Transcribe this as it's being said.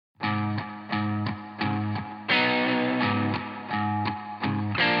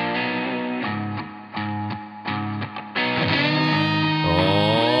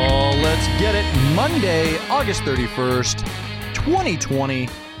Get It, Monday, August 31st, 2020.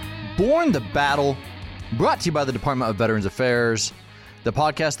 Born the Battle, brought to you by the Department of Veterans Affairs, the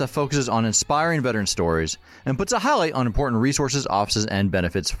podcast that focuses on inspiring veteran stories and puts a highlight on important resources, offices, and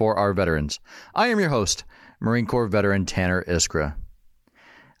benefits for our veterans. I am your host, Marine Corps veteran Tanner Iskra.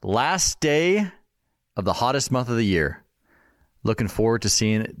 Last day of the hottest month of the year. Looking forward to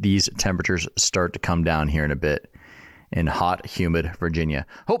seeing these temperatures start to come down here in a bit in hot, humid Virginia.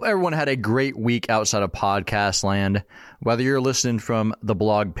 Hope everyone had a great week outside of podcast land. Whether you're listening from the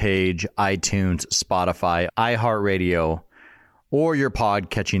blog page, iTunes, Spotify, iHeartRadio, or your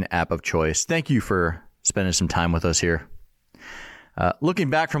pod-catching app of choice, thank you for spending some time with us here. Looking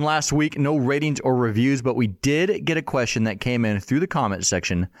back from last week, no ratings or reviews, but we did get a question that came in through the comment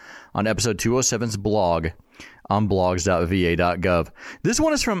section on episode 207's blog on blogs.va.gov. This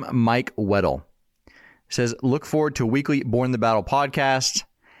one is from Mike Weddle. It says, look forward to weekly Born the Battle podcast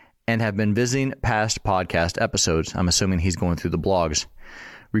and have been visiting past podcast episodes. I'm assuming he's going through the blogs.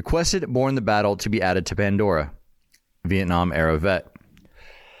 Requested Born the Battle to be added to Pandora. Vietnam era vet.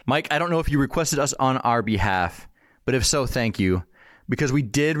 Mike, I don't know if you requested us on our behalf, but if so, thank you, because we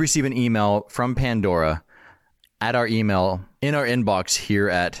did receive an email from Pandora at our email in our inbox here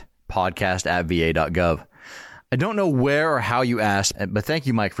at podcast@va.gov. I don't know where or how you asked, but thank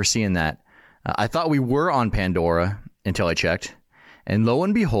you, Mike, for seeing that. I thought we were on Pandora until I checked, and lo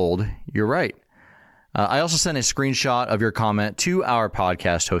and behold, you're right. I also sent a screenshot of your comment to our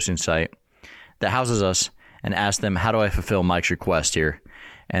podcast hosting site that houses us and asked them, how do I fulfill Mike's request here?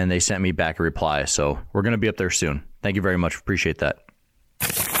 And they sent me back a reply, so we're going to be up there soon. Thank you very much. Appreciate that.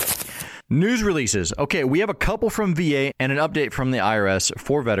 News releases. Okay, we have a couple from VA and an update from the IRS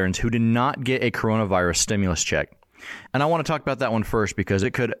for veterans who did not get a coronavirus stimulus check. And I want to talk about that one first because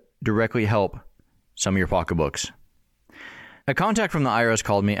it could directly help some of your pocketbooks. A contact from the IRS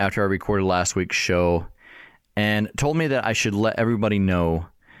called me after I recorded last week's show and told me that I should let everybody know.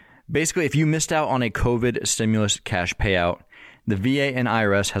 Basically, if you missed out on a COVID stimulus cash payout, the VA and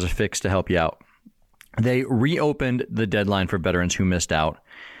IRS has a fix to help you out. They reopened the deadline for veterans who missed out.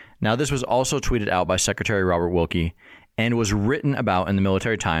 Now, this was also tweeted out by Secretary Robert Wilkie and was written about in the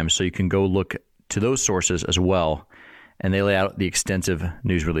Military Times, so you can go look to those sources as well. And they lay out the extensive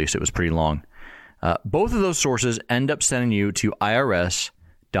news release. It was pretty long. Both of those sources end up sending you to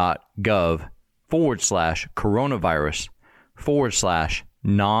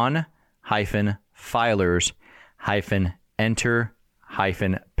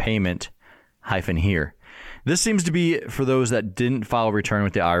This seems to be for those that didn't file a return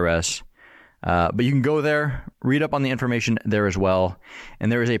with the IRS. But you can go there, read up on the information there as well.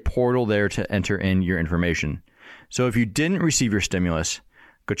 And there is a portal there to enter in your information. So if you didn't receive your stimulus,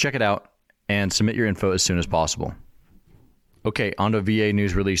 go check it out and submit your info as soon as possible. Okay, on to VA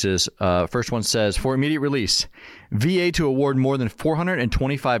news releases. First one says, for immediate release, VA to award more than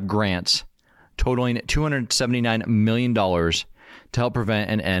 425 grants totaling $279 million to help prevent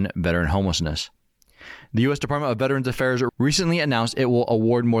and end veteran homelessness. The U.S. Department of Veterans Affairs recently announced it will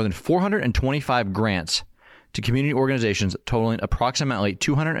award more than 425 grants to community organizations totaling approximately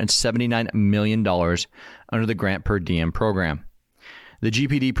 $279 million under the Grant Per Diem program. The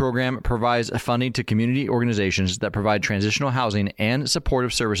GPD program provides funding to community organizations that provide transitional housing and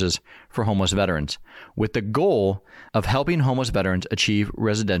supportive services for homeless veterans, with the goal of helping homeless veterans achieve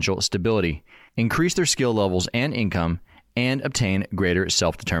residential stability, increase their skill levels and income, and obtain greater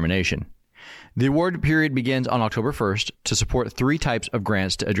self-determination. The award period begins on October 1st to support three types of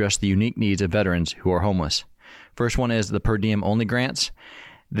grants to address the unique needs of veterans who are homeless. First one is the per diem only grants.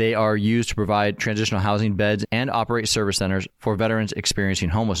 They are used to provide transitional housing beds and operate service centers for veterans experiencing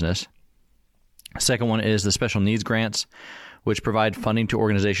homelessness. Second one is the special needs grants, which provide funding to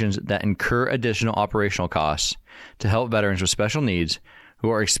organizations that incur additional operational costs to help veterans with special needs who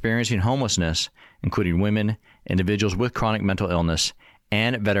are experiencing homelessness, including women, individuals with chronic mental illness,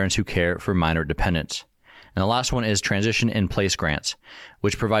 and veterans who care for minor dependents. And the last one is Transition in Place grants,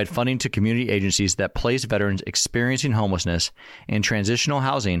 which provide funding to community agencies that place veterans experiencing homelessness in transitional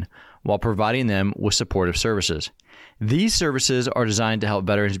housing while providing them with supportive services. These services are designed to help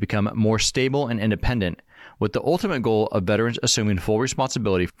veterans become more stable and independent, with the ultimate goal of veterans assuming full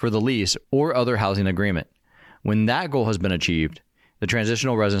responsibility for the lease or other housing agreement. When that goal has been achieved, the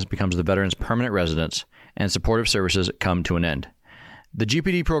transitional residence becomes the veteran's permanent residence, and supportive services come to an end. The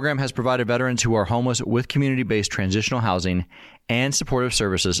GPD program has provided veterans who are homeless with community-based transitional housing and supportive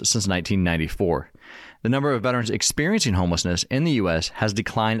services since 1994. The number of veterans experiencing homelessness in the U.S. has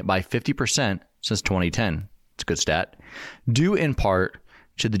declined by 50% since 2010. It's a good stat, due in part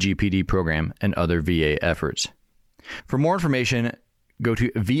to the GPD program and other VA efforts. For more information, go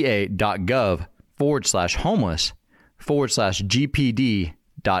to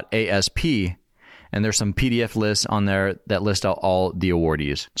va.gov/homeless/GPD.ASP. And there's some PDF lists on there that list out all the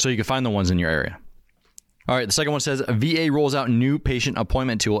awardees. So you can find the ones in your area. All right, the second one says, VA rolls out new patient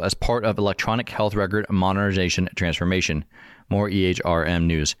appointment tool as part of electronic health record modernization transformation. More EHRM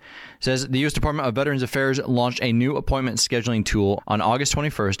news. It says the U.S. Department of Veterans Affairs launched a new appointment scheduling tool on August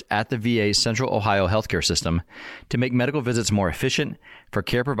 21st at the VA Central Ohio Healthcare System to make medical visits more efficient for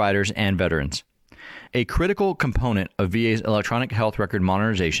care providers and veterans. A critical component of VA's electronic health record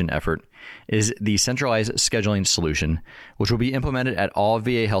modernization effort is the centralized scheduling solution, which will be implemented at all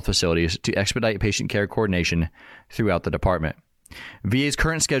VA health facilities to expedite patient care coordination throughout the department. VA's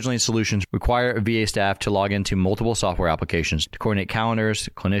current scheduling solutions require VA staff to log into multiple software applications to coordinate calendars,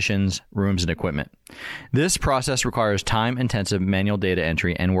 clinicians, rooms, and equipment. This process requires time-intensive manual data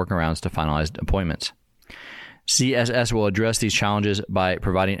entry and workarounds to finalize appointments. CSS will address these challenges by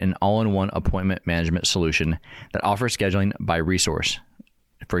providing an all-in-one appointment management solution that offers scheduling by resource,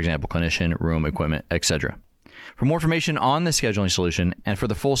 for example, clinician, room, equipment, etc. For more information on the scheduling solution and for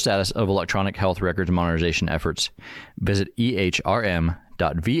the full status of electronic health records modernization efforts, visit ehrm.va.gov.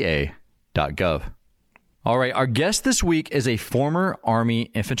 All right, our guest this week is a former Army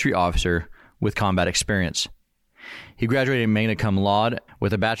infantry officer with combat experience. He graduated magna cum laude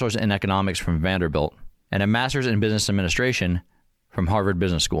with a bachelor's in economics from Vanderbilt and a master's in business administration from Harvard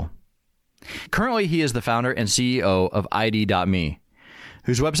Business School. Currently, he is the founder and CEO of ID.me,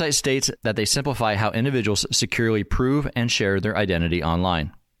 whose website states that they simplify how individuals securely prove and share their identity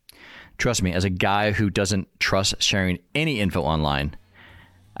online. Trust me, as a guy who doesn't trust sharing any info online,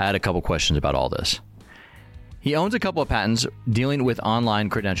 I had a couple questions about all this. He owns a couple of patents dealing with online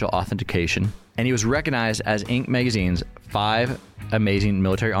credential authentication, and he was recognized as Inc. magazine's 5 Amazing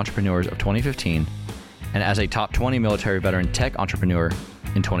Military Entrepreneurs of 2015 and as a top 20 military veteran tech entrepreneur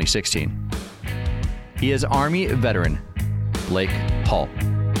in 2016. He is Army veteran Blake Hall.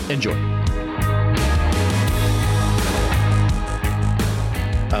 Enjoy.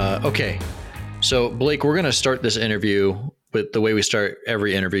 Okay, so Blake, we're going to start this interview with the way we start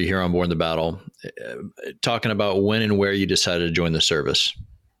every interview here on Born the Battle, talking about when and where you decided to join the service.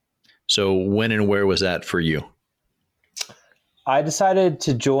 So when and where was that for you? I decided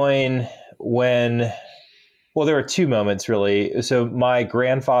to join when... Well, there were two moments, really. So my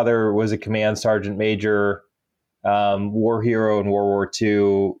grandfather was a command sergeant major, war hero in World War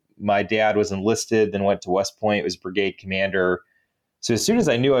II. My dad was enlisted, then went to West Point, was brigade commander. So as soon as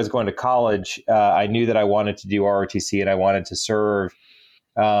I knew I was going to college, I knew that I wanted to do ROTC and I wanted to serve.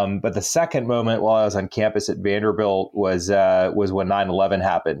 But the second moment while I was on campus at Vanderbilt was when 9/11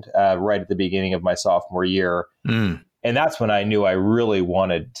 happened, right at the beginning of my sophomore year. And that's when I knew I really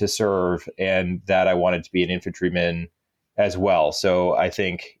wanted to serve and that I wanted to be an infantryman as well. So I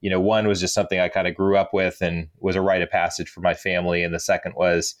think, one was just something I kind of grew up with and was a rite of passage for my family. And the second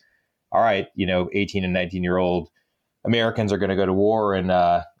was, all right, 18 and 19-year-old Americans are going to go to war and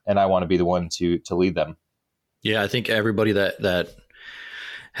I want to be the one to lead them. Yeah, I think everybody that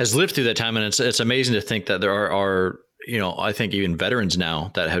has lived through that time, and it's amazing to think that there are I think even veterans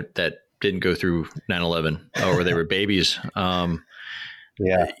now that didn't go through 9/11 or they were babies. Yeah,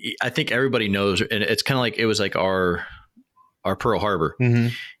 I think everybody knows, and it's kind of like it was like our Pearl Harbor. Mm-hmm.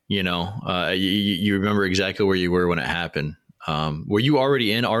 You remember exactly where you were when it happened. Were you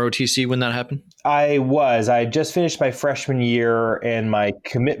already in ROTC when that happened? I was. I had just finished my freshman year, and my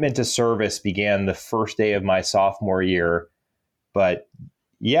commitment to service began the first day of my sophomore year. But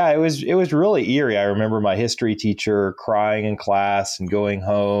yeah, it was really eerie. I remember my history teacher crying in class and going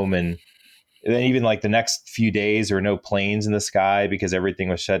home, and then even like the next few days, there were no planes in the sky because everything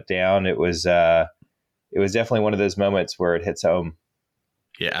was shut down. It was definitely one of those moments where it hits home.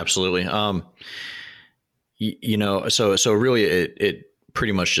 Yeah, absolutely. So really it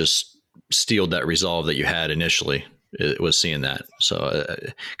pretty much just steeled that resolve that you had initially. It was seeing that. So,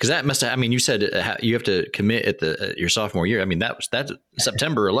 cause that must have, you said you have to commit at your sophomore year. That's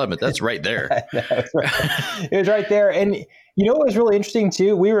September 11th. That's right there. It was right there. And what was really interesting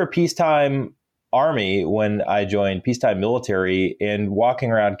too? We were a peacetime Army when I joined, peacetime military, and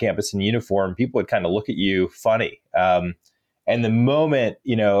walking around campus in uniform, people would kind of look at you funny. And the moment,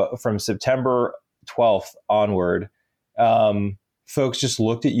 from September 12th onward, folks just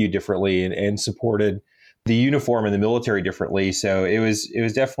looked at you differently and supported the uniform and the military differently. So it was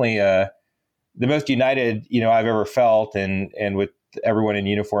definitely the most united, I've ever felt. And with everyone in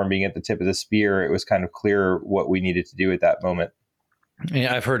uniform being at the tip of the spear, it was kind of clear what we needed to do at that moment.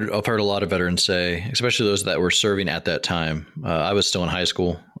 Yeah, I've heard a lot of veterans say, especially those that were serving at that time. I was still in high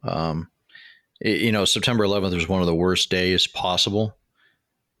school. September 11th was one of the worst days possible.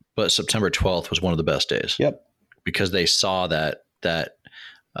 but September 12th was one of the best days. Yep. Because they saw that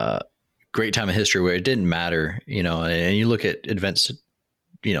great time in history where it didn't matter, and you look at events,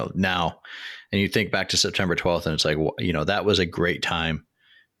 now, and you think back to September 12th, and it's like, that was a great time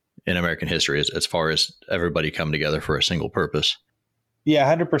in American history as far as everybody coming together for a single purpose.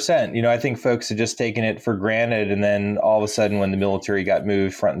 Yeah, 100%. I think folks had just taken it for granted. And then all of a sudden, when the military got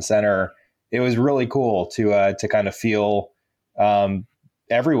moved front and center, it was really cool to kind of feel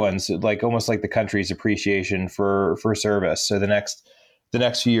everyone's, like, almost like the country's appreciation for service. So the next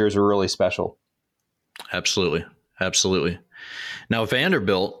few years were really special. Absolutely. Now,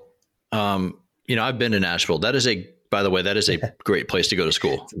 Vanderbilt, I've been to Nashville. By the way, that is a great place to go to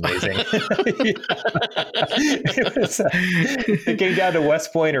school. It's amazing. It came down to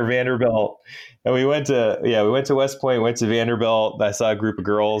West Point or Vanderbilt. And we went to West Point, went to Vanderbilt. I saw a group of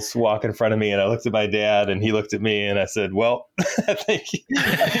girls walk in front of me, and I looked at my dad, and he looked at me, and I said, well, I think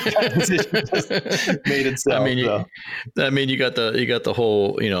that decision just made itself. You got the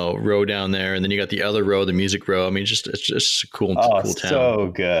whole, row down there, and then you got the other row, the music row. It's just a cool town.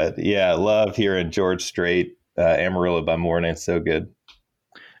 So good. Yeah. Love hearing George Strait, Amarillo by morning. So good.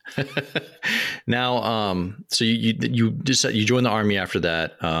 Now, so you joined the Army after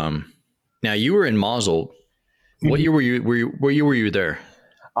that. Now you were in Mosul. What year were you there?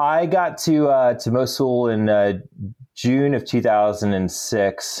 I got to Mosul in June of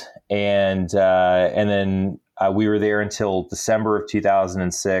 2006, and then we were there until December of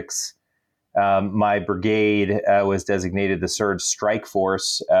 2006. My brigade was designated the Surge Strike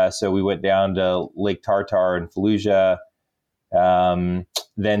Force, so we went down to Lake Tartar in Fallujah,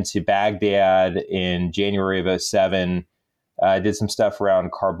 then to Baghdad in January of 2007. Did some stuff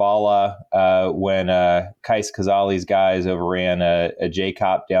around Karbala when Qais Khazali's guys overran a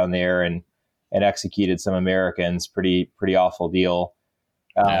JCOP down there and executed some Americans. Pretty awful deal.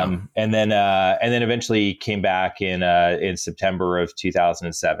 And then eventually came back in September of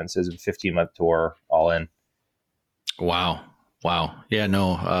 2007. So it was a 15-month tour all in. Wow. Yeah,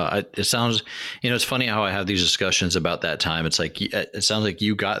 no, it sounds, it's funny how I have these discussions about that time. It's like, it sounds like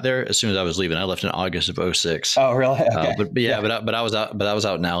you got there as soon as I was leaving. I left in August of 2006. Oh, really? Okay. But I was out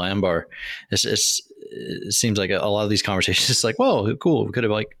in Al Anbar. It seems like a lot of these conversations, it's like, whoa, cool. We could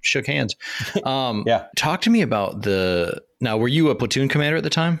have like shook hands. Yeah. Talk to me about now, were you a platoon commander at the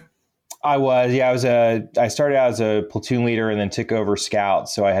time? I was, yeah. I started out as a platoon leader and then took over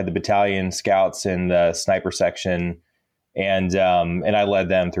scouts. So I had the battalion scouts in the sniper section. And I led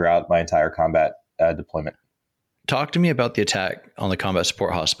them throughout my entire combat deployment. Talk to me about the attack on the Combat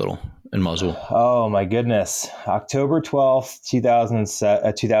Support Hospital in Mosul. Oh, my goodness. October 12th,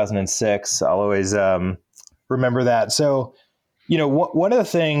 2006. I'll always remember that. So, one of the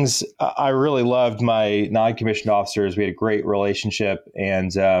things I really loved my non-commissioned officers. We had a great relationship,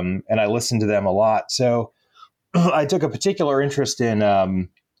 and I listened to them a lot. So I took a particular interest in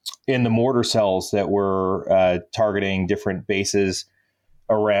the mortar cells that were targeting different bases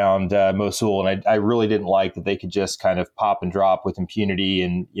around Mosul. And I really didn't like that they could just kind of pop and drop with impunity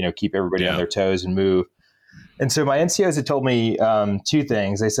and, keep everybody on their toes and move. And so my NCOs had told me two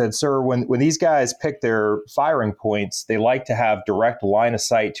things. They said, sir, when these guys pick their firing points, they like to have direct line of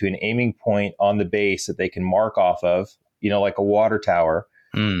sight to an aiming point on the base that they can mark off of, like a water tower.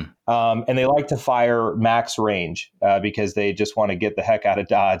 And they like to fire max range because they just want to get the heck out of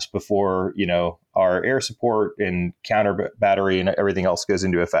Dodge before, our air support and counter battery and everything else goes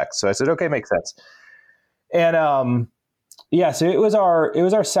into effect. So I said, okay, makes sense. And so it was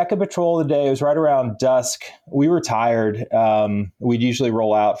our second patrol of the day. It was right around dusk. We were tired. We'd usually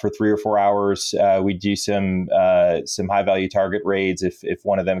roll out for 3 or 4 hours. We'd do some high value target raids if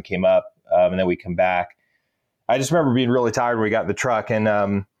one of them came up, and then we'd come back. I just remember being really tired when we got in the truck.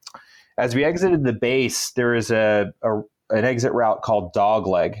 And as we exited the base, there was an exit route called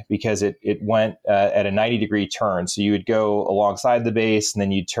Dogleg because it went at a 90-degree turn. So you would go alongside the base, and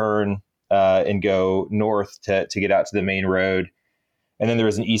then you'd turn and go north to get out to the main road. And then there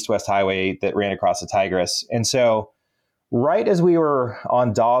was an east-west highway that ran across the Tigris. And so right as we were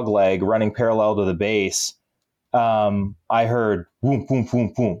on Dogleg running parallel to the base, I heard boom, boom,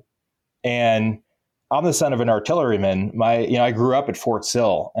 boom, boom. And I'm the son of an artilleryman. I grew up at Fort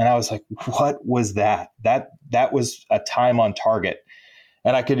Sill, and I was like, what was that? That was a time on target.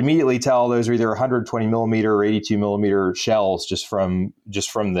 And I could immediately tell those were either 120 millimeter or 82 millimeter shells just from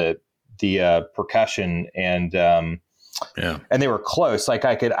the percussion. And they were close. Like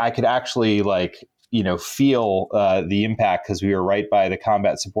I could actually feel the impact because we were right by the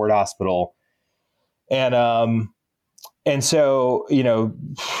Combat Support Hospital. And so,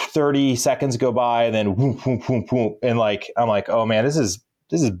 30 seconds go by, and then whoop, whoop, whoop, whoop. And I'm like, oh man, this is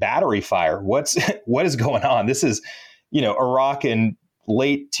is battery fire. What is going on? This is, Iraq in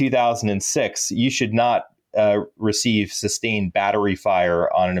late 2006. You should not receive sustained battery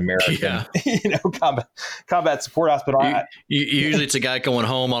fire on an American, combat support hospital. Usually it's a guy going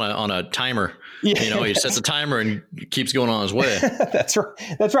home on a timer. Yeah. He sets a timer and keeps going on his way. That's right.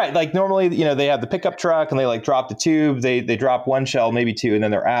 That's right. Like normally, they have the pickup truck and they like drop the tube. They drop one shell, maybe two, and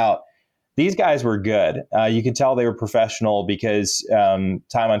then they're out. These guys were good. You could tell they were professional because time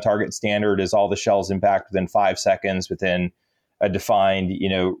on target standard is all the shells impact within 5 seconds within a defined,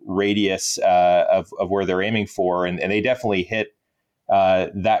 radius of where they're aiming for, and they definitely hit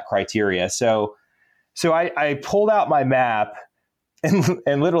that criteria. So I pulled out my map.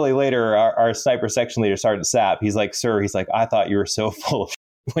 And literally later, our sniper section leader, Sergeant Sapp, he's like, "Sir," he's like, "I thought you were so full of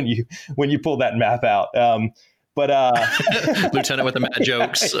when you pulled that map out." Lieutenant with the mad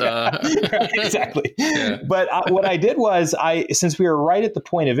jokes. Right, exactly. Yeah. But what I did was, since we were right at the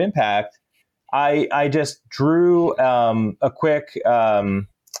point of impact, I just drew a quick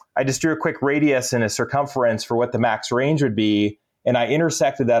radius and a circumference for what the max range would be. And I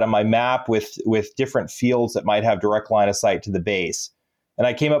intersected that on my map with different fields that might have direct line of sight to the base. And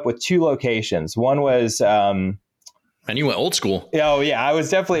I came up with 2 locations. One was... and you went old school. Oh, yeah. I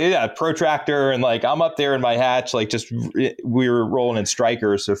was definitely protractor. And like, I'm up there in my hatch, like we were rolling in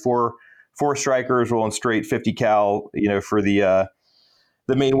strikers. So four strikers rolling straight 50 cal, for the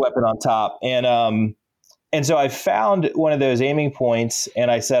main weapon on top. And so I found one of those aiming points. And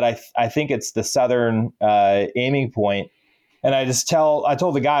I said, I think it's the southern aiming point. And I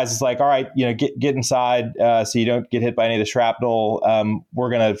told the guys, it's like, all right, get inside so you don't get hit by any of the shrapnel. We're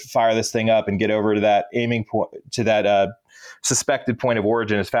going to fire this thing up and get over to that aiming point, to that suspected point of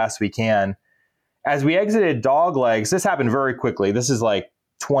origin as fast as we can. As we exited Doglegs, this happened very quickly. This is like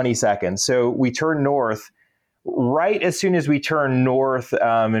 20 seconds. So we turn north. Right as soon as we turn north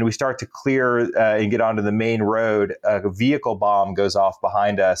and we start to clear and get onto the main road, a vehicle bomb goes off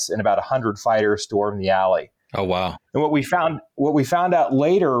behind us, and about 100 fighters storm the alley. Oh, wow. And what we found out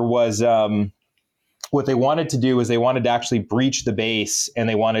later was what they wanted to do was they wanted to actually breach the base, and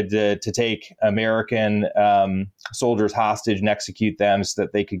they wanted to take American soldiers hostage and execute them so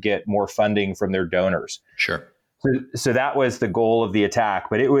that they could get more funding from their donors. Sure. So that was the goal of the attack,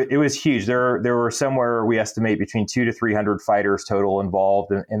 but it was huge. There were somewhere, we estimate, between 200 to 300 fighters total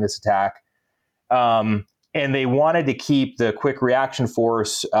involved in this attack. And they wanted to keep the quick reaction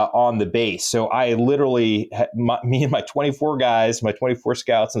force on the base. So I literally, me and my 24 guys, my 24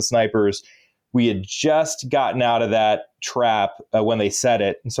 scouts and snipers, we had just gotten out of that trap when they set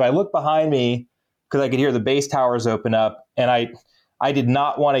it. And so I looked behind me because I could hear the base towers open up. And I did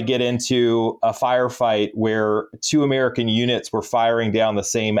not want to get into a firefight where 2 American units were firing down the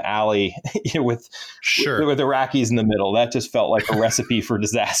same alley with Iraqis in the middle. That just felt like a recipe for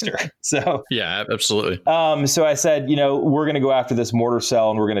disaster. So yeah, absolutely. So I said, we're going to go after this mortar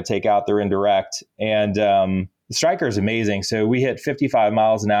cell and we're going to take out their indirect. And the Stryker is amazing. So we hit 55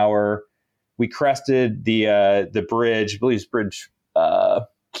 miles an hour. We crested the bridge, I believe it's bridge 5,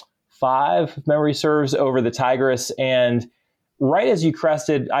 if memory serves, over the Tigris. And right as you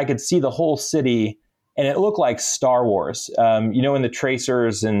crested, I could see the whole city, and it looked like Star Wars. When the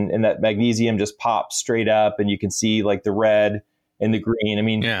tracers and that magnesium just pops straight up, and you can see like the red and the green. I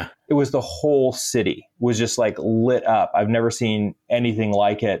mean, yeah. It was the whole city was just like lit up. I've never seen anything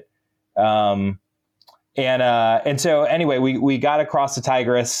like it. And so anyway, we got across the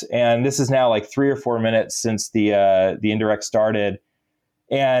Tigris, and this is now like 3 or 4 minutes since the indirect started.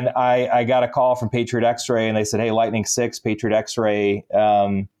 And I got a call from Patriot X-Ray, and they said, "Hey, Lightning 6, Patriot X-Ray,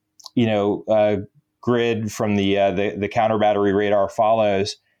 grid from the counter battery radar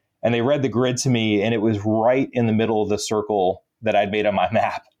follows." And they read the grid to me, and it was right in the middle of the circle that I'd made on my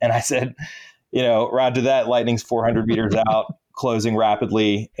map. And I said, "Roger that. Lightning's 400 meters out, closing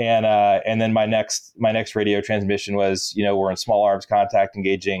rapidly." And then my next radio transmission was, we're in small arms contact,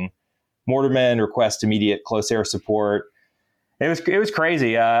 engaging mortarmen, request immediate close air support. It was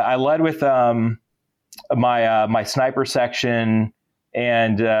crazy. I led with my sniper section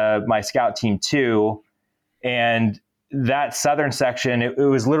and my scout team 2, and that southern section. It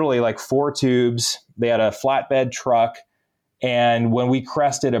was literally like 4 tubes. They had a flatbed truck, and when we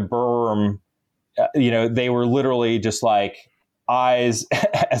crested a berm, they were literally just like eyes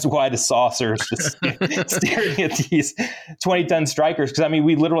as wide as saucers, just staring at these 20-ton Strykers. Because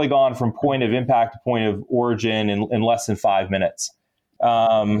we'd literally gone from point of impact to point of origin in less than 5 minutes.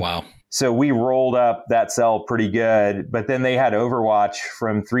 Wow! So we rolled up that cell pretty good, but then they had overwatch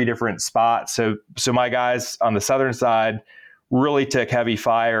from 3 different spots. So my guys on the southern side really took heavy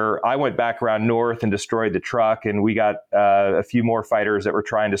fire. I went back around north and destroyed the truck, and we got a few more fighters that were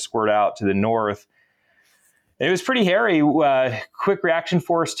trying to squirt out to the north. It was pretty hairy. Quick reaction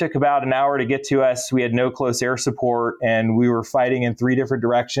force took about an hour to get to us. We had no close air support, and we were fighting in 3 different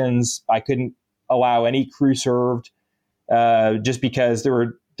directions. I couldn't allow any crew served just because there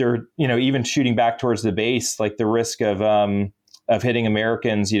were even shooting back towards the base, like the risk of hitting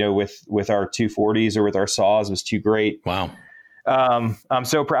Americans, with our 240s or with our saws was too great. Wow. I'm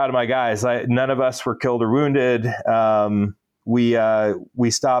so proud of my guys. None of us were killed or wounded.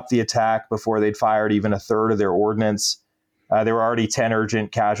 We stopped the attack before they'd fired even a third of their ordnance. There were already 10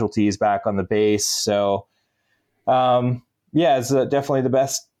 urgent casualties back on the base. So, it's definitely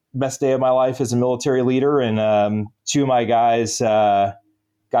the best day of my life as a military leader. And 2 of my guys got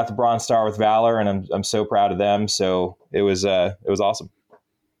the Bronze Star with Valor, and I'm so proud of them. So it was awesome.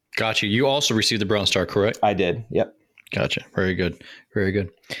 Gotcha. You also received the Bronze Star, correct? I did. Yep. Gotcha. Very good. Very good.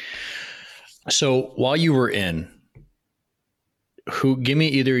 So while you were in, give me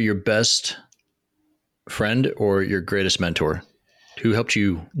either your best friend or your greatest mentor? Who helped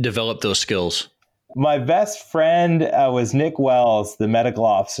you develop those skills? My best friend was Nick Wells, the medical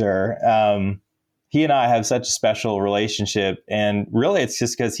officer. He and I have such a special relationship, and really it's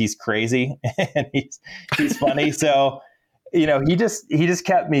just because he's crazy and he's funny. So, he just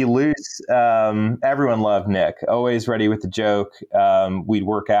kept me loose. Everyone loved Nick, always ready with the joke. We'd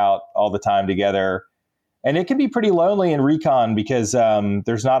work out all the time together. And it can be pretty lonely in recon because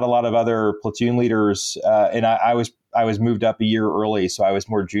there's not a lot of other platoon leaders. And I was moved up a year early, so I was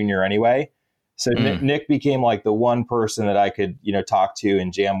more junior anyway. So Nick became like the one person that I could, talk to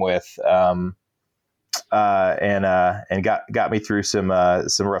and jam with, and got me through some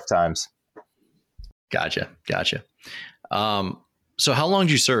rough times. Gotcha. So how long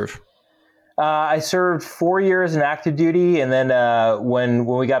did you serve? I served 4 years in active duty, and then when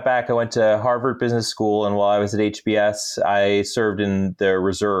we got back, I went to Harvard Business School. And while I was at HBS, I served in the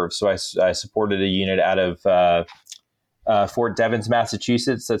reserve. So I supported a unit out of Fort Devens,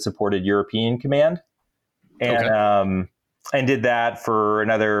 Massachusetts, that supported European Command, and did that for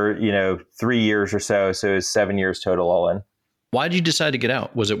another 3 years or so. So it was 7 years total all in. Why did you decide to get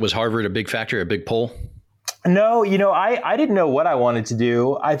out? Was Harvard a big factor, a big pull? No, I didn't know what I wanted to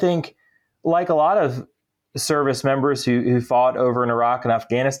do. I think, like a lot of service members who fought over in Iraq and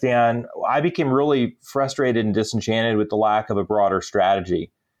Afghanistan, I became really frustrated and disenchanted with the lack of a broader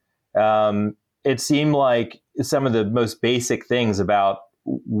strategy. It seemed like some of the most basic things about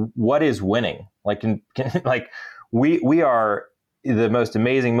what is winning. We are the most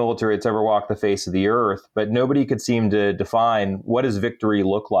amazing military that's ever walked the face of the earth, but nobody could seem to define what does victory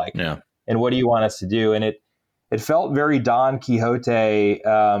look like, and what do you want us to do? And it felt very Don Quixote.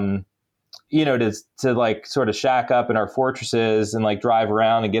 To like sort of shack up in our fortresses and like drive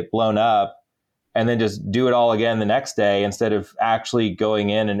around and get blown up and then just do it all again the next day instead of actually going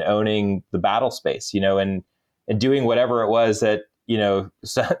in and owning the battle space, and doing whatever it was that,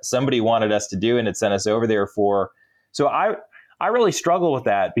 somebody wanted us to do and had sent us over there for. So I really struggle with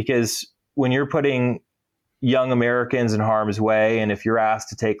that, because when you're putting young Americans in harm's way, and if you're asked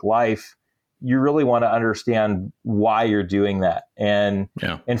to take life, you really want to understand why you're doing that. And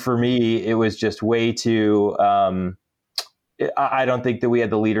for me, it was just way too, I don't think that we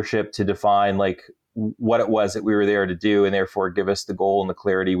had the leadership to define like what it was that we were there to do, and therefore give us the goal and the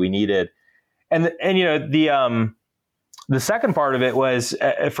clarity we needed. And the second part of it was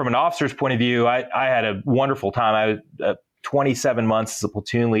from an officer's point of view, I had a wonderful time. I was 27 months as a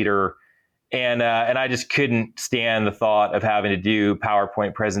platoon leader. And I just couldn't stand the thought of having to do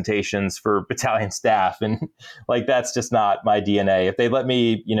PowerPoint presentations for battalion staff. And like, that's just not my DNA. If they let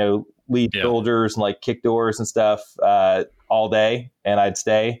me, lead soldiers and like kick doors and stuff all day, and I'd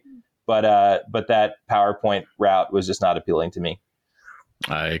stay. But that PowerPoint route was just not appealing to me.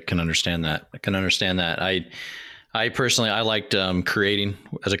 I can understand that. I personally, I liked creating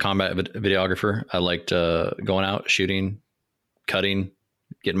as a combat videographer. I liked going out, shooting, cutting,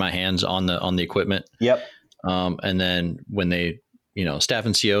 getting my hands on the equipment. Yep. And then when they, staff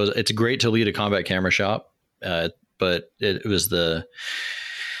and COs, it's great to lead a combat camera shop. But it was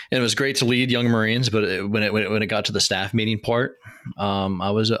great to lead young Marines. But when it got to the staff meeting part,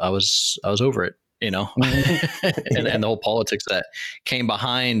 I was over it, and the whole politics that came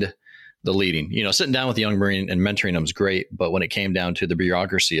behind the leading, sitting down with the young Marine and mentoring them is great. But when it came down to the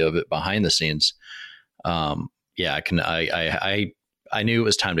bureaucracy of it behind the scenes, I knew it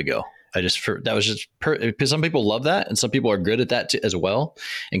was time to go. Because some people love that, and some people are good at that as well,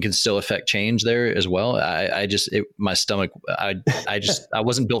 and can still affect change there as well. My stomach, I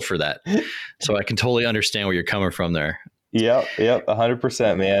wasn't built for that. So I can totally understand where you're coming from there. Yep,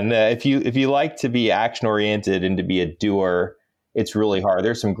 100%, man. If you like to be action oriented and to be a doer, it's really hard.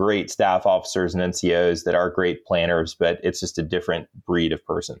 There's some great staff officers and NCOs that are great planners, but it's just a different breed of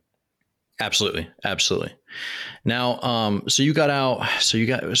person. Absolutely. Now, so you got out.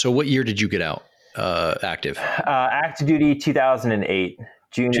 So what year did you get out active? Active duty 2008,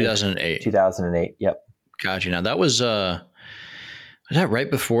 June 2008. 2008. Yep. Gotcha. Now that was that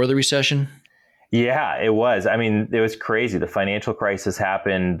right before the recession? Yeah, it was. I mean, it was crazy. The financial crisis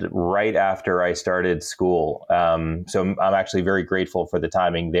happened right after I started school. So I'm actually very grateful for the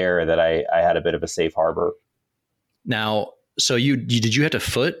timing there that I had a bit of a safe harbor. Now, so did you have to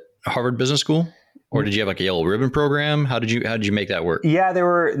foot Harvard Business School, or did you have like a yellow ribbon program? How did you make that work? Yeah, there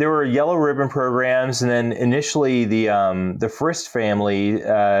were yellow ribbon programs, and then initially the Frist family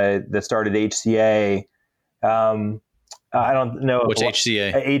that started HCA. I don't know. What's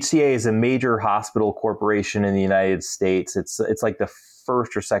HCA? HCA is a major hospital corporation in the United States. It's like the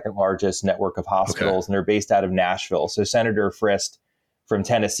first or second largest network of hospitals, and they're based out of Nashville. So Senator Frist from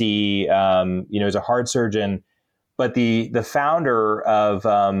Tennessee, is a heart surgeon, but the founder of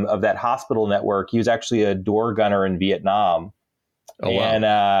that hospital network, he was actually a door gunner in Vietnam,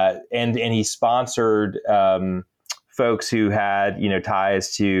 and he sponsored folks who had,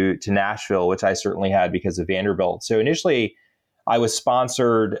 ties to Nashville, which I certainly had because of Vanderbilt. So initially I was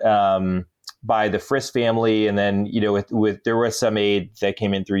sponsored by the Frist family. And then, with there was some aid that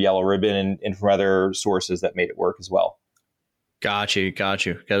came in through Yellow Ribbon and from other sources that made it work as well. Got you.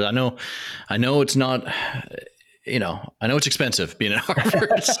 Because I know it's not, I know it's expensive being at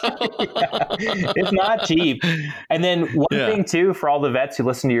Harvard. So. Yeah, it's not cheap. And then one thing too, for all the vets who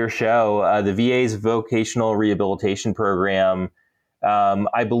listen to your show, the VA's vocational rehabilitation program,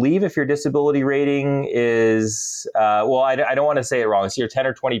 I believe if your disability rating is, I don't want to say it wrong, it's either 10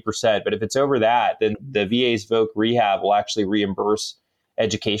 or 20%, but if it's over that, then the VA's Voc Rehab will actually reimburse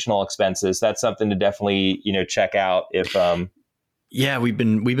educational expenses. That's something to definitely, check out if, yeah, we've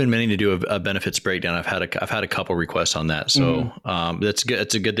been meaning to do a benefits breakdown. I've had a couple requests on that, so that's good.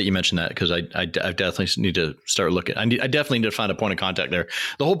 It's good that you mentioned that because I definitely need to start looking. I definitely need to find a point of contact there.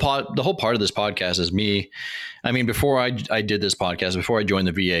 The whole part of this podcast is me. I mean, before I did this podcast, before I joined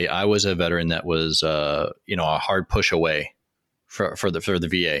the VA, I was a veteran that was a hard push away for the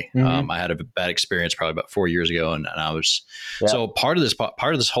VA. Mm-hmm. I had a bad experience probably about 4 years ago, and I was so part of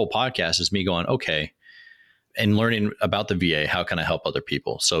this whole podcast is me going, okay, and learning about the VA, how can I help other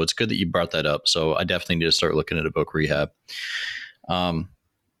people? So it's good that you brought that up. So I definitely need to start looking at a Voc Rehab. Now,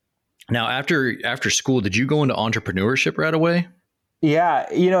 after school, did you go into entrepreneurship right away? Yeah,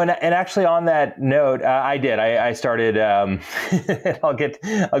 and actually on that note, I did. I started. I'll get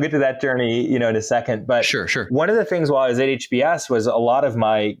to that journey, in a second. But sure. One of the things while I was at HBS was a lot of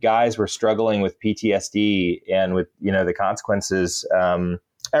my guys were struggling with PTSD and with the consequences,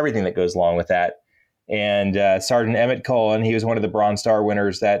 everything that goes along with that. And Sergeant Emmett Cullen, he was one of the Bronze Star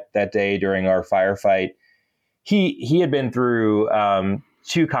winners that day during our firefight. He had been through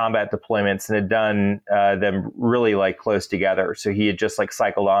 2 combat deployments and had done them really like close together. So he had just like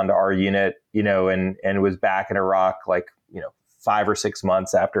cycled on to our unit, and was back in Iraq 5 or 6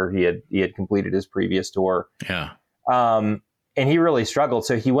 months after he had completed his previous tour. Yeah. And he really struggled.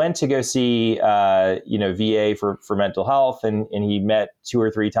 So he went to go see VA for mental health, and he met 2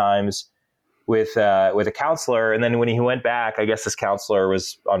 or 3 times with a counselor. And then when he went back, I guess this counselor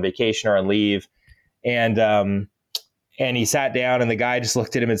was on vacation or on leave. And he sat down, and the guy just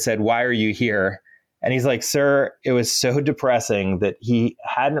looked at him and said, "Why are you here?" And he's like, "Sir, it was so depressing that he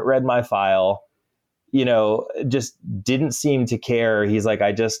hadn't read my file, just didn't seem to care." He's like,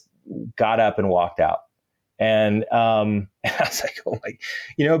 "I just got up and walked out." And I was like, "Oh my,"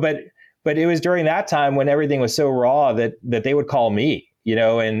 but it was during that time when everything was so raw that they would call me,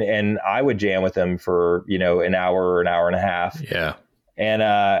 and I would jam with them for, an hour or an hour and a half. Yeah. And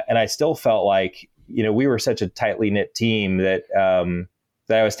I still felt like, we were such a tightly knit team that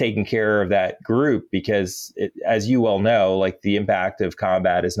I was taking care of that group because as you well know, like the impact of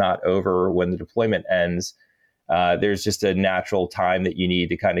combat is not over when the deployment ends. There's just a natural time that you need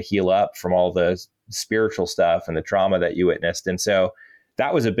to kind of heal up from all the spiritual stuff and the trauma that you witnessed. And so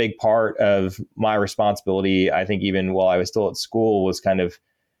that was a big part of my responsibility. I think even while I was still at school was kind of,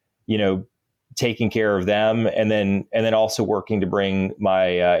 taking care of them and then also working to bring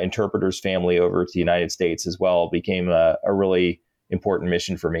my interpreter's family over to the United States as well became a really important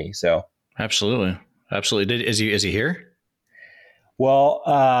mission for me. So absolutely. Is he here? Well,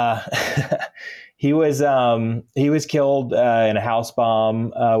 he was killed in a house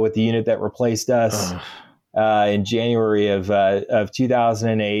bomb with the unit that replaced us in January of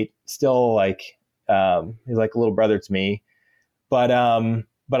 2008. Still like He's like a little brother to me. But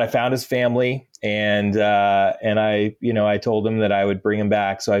I found his family, and I told him that I would bring him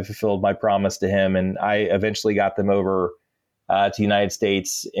back. So I fulfilled my promise to him, and I eventually got them over to the United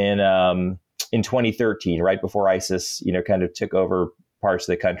States in 2013, right before ISIS, kind of took over parts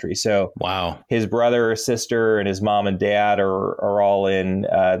of the country. So wow, his brother, sister, and his mom and dad are all in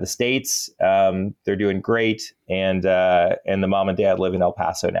the States. They're doing great, and the mom and dad live in El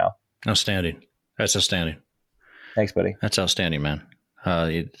Paso now. Outstanding. That's outstanding. Thanks, buddy. That's outstanding, man.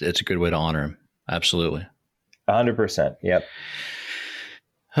 It's a good way to honor him. Absolutely. 100%. Yep.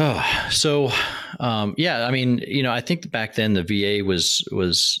 Oh, so, yeah, I mean, I think back then the VA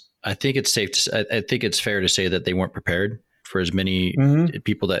was, I think it's safe to, I think it's fair to say that they weren't prepared for as many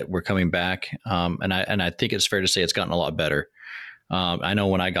people that were coming back. And I think it's fair to say it's gotten a lot better. I know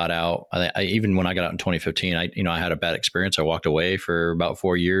when I got out, even when I got out in 2015, I had a bad experience. I walked away for about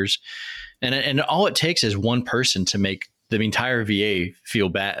 4 years, and all it takes is one person to make the entire VA feel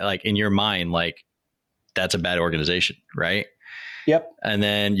bad, like in your mind, like that's a bad organization. Right. Yep. And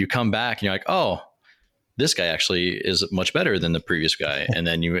then you come back and you're like, oh, this guy actually is much better than the previous guy. And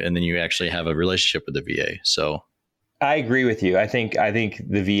then you actually have a relationship with the VA. So I agree with you. I think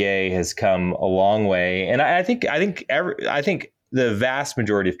the VA has come a long way. And I think the vast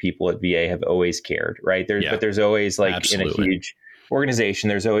majority of people at VA have always cared, right? But there's always, like, absolutely, in a huge organization,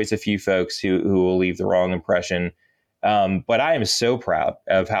 there's always a few folks who will leave the wrong impression. But I am so proud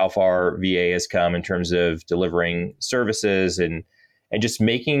of how far VA has come in terms of delivering services and just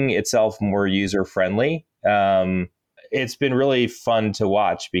making itself more user friendly. It's been really fun to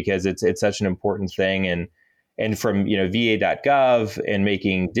watch because it's such an important thing. And from VA.gov and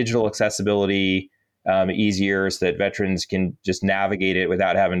making digital accessibility easier so that veterans can just navigate it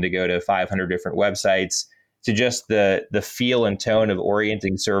without having to go to 500 different websites, to just the feel and tone of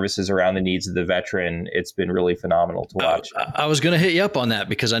orienting services around the needs of the veteran. It's been really phenomenal to watch. I was going to hit you up on that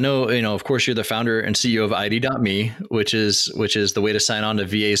because I know, of course, you're the founder and CEO of ID.me, which is the way to sign on to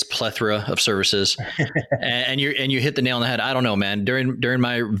VA's plethora of services. and you hit the nail on the head. I don't know, man. During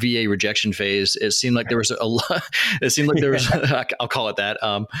my VA rejection phase, it seemed like there was a lot. It seemed like there was, I'll call it that.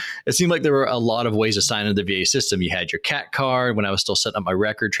 It seemed like there were a lot of ways to sign into the VA system. You had your CAT card when I was still setting up my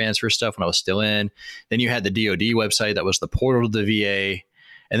record transfer stuff when I was still in. Then you had the DoD website that was the portal to the VA.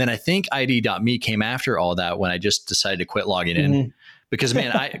 And then I think ID.me came after all that when I just decided to quit logging in because,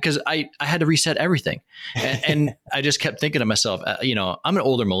 man, I had to reset everything. And I just kept thinking to myself, I'm an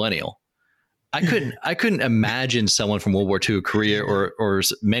older millennial. I couldn't imagine someone from World War II, Korea, or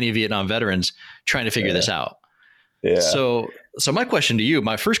many Vietnam veterans trying to figure this out. Yeah. So my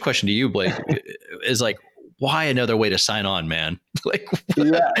first question to you, Blake, is like, why another way to sign on, man?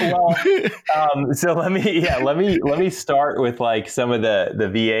 So let me start with like some of the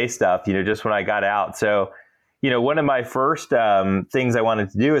VA stuff, just when I got out. So, one of my first things I wanted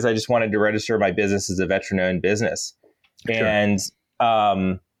to do is I just wanted to register my business as a veteran-owned business. Sure. And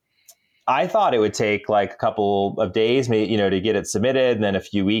I thought it would take like a couple of days, maybe, to get it submitted and then a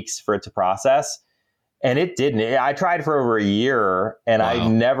few weeks for it to process. And it didn't. I tried for over a year and wow. I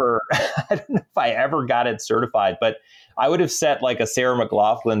don't know if I ever got it certified, but I would have set like a Sarah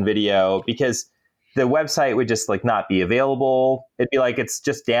McLachlan video because the website would just like not be available. It'd be like, it's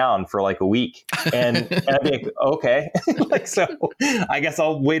just down for like a week. And I'd be like, okay, so I guess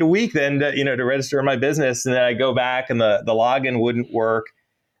I'll wait a week then to register my business. And then I go back and the login wouldn't work.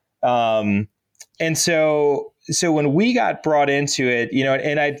 And so when we got brought into it,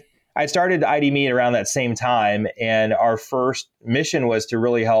 and I started ID.me around that same time, and our first mission was to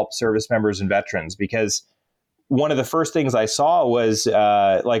really help service members and veterans, because one of the first things I saw was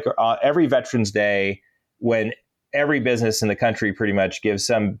every Veterans Day, when every business in the country pretty much gives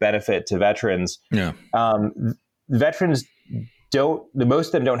some benefit to veterans. Yeah. Veterans most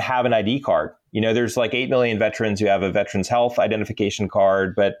of them don't have an ID card. There's like 8 million veterans who have a veterans health identification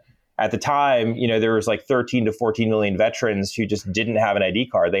card, but at the time, there was like 13 to 14 million veterans who just didn't have an ID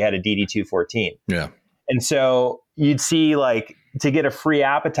card. They had a DD-214. Yeah. And so you'd see, like, to get a free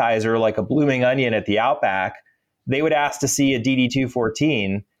appetizer, like a blooming onion at the Outback, they would ask to see a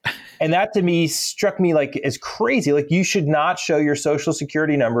DD-214. And that to me struck me like as crazy. Like, you should not show your social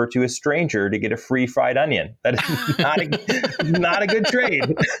security number to a stranger to get a free fried onion. That is not a good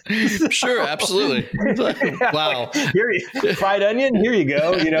trade. Sure, absolutely. Wow. Fried onion, here you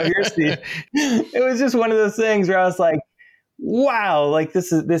go. It was just one of those things where I was like, wow, like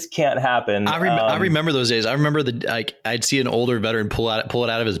this can't happen. I remember those days. I remember I'd see an older veteran pull it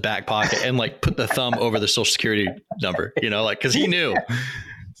out of his back pocket and like put the thumb over the social security number, cause he knew.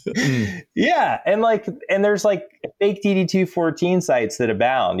 Yeah, and there's like fake DD214 sites that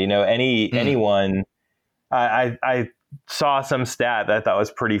abound. Anyone. I saw some stat that I thought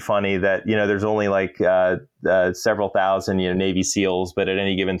was pretty funny that there's only like several thousand Navy SEALs, but at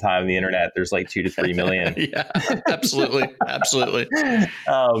any given time on the internet there's like 2 to 3 million. Yeah, absolutely.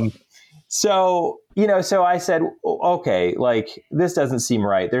 So I said, okay, like this doesn't seem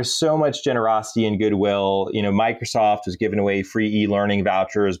right. There's so much generosity and goodwill. Microsoft was giving away free e-learning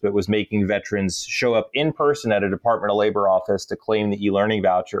vouchers, but was making veterans show up in person at a Department of Labor office to claim the e-learning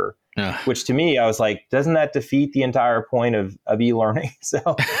voucher. Which to me, I was like, doesn't that defeat the entire point of e-learning?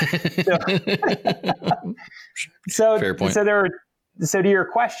 So fair point. So to your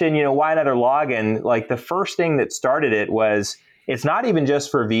question, why another login? Like the first thing that started it was, it's not even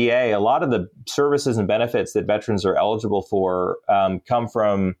just for VA. A lot of the services and benefits that veterans are eligible for come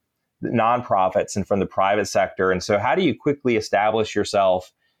from nonprofits and from the private sector. And so how do you quickly establish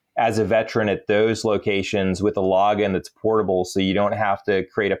yourself as a veteran at those locations with a login that's portable so you don't have to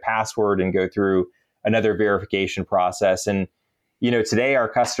create a password and go through another verification process? And, today our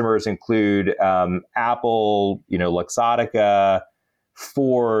customers include Apple, Luxottica,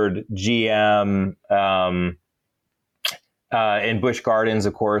 Ford, GM, and Busch Gardens,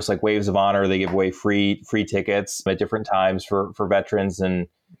 of course, like Waves of Honor. They give away free tickets at different times for veterans and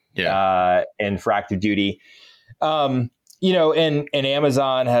for active duty. And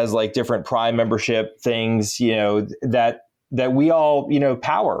Amazon has like different Prime membership things, that we all,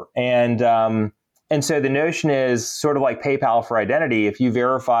 power. And so the notion is sort of like PayPal for identity. If you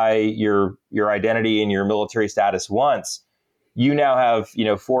verify your identity and your military status once, you now have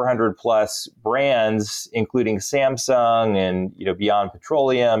 400 plus brands, including Samsung and Beyond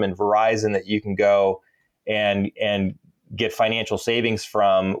Petroleum and Verizon, that you can go and get financial savings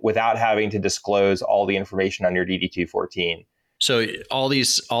from without having to disclose all the information on your DD214. So all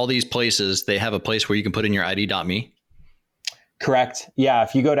these places, they have a place where you can put in your ID.me? Correct. Yeah.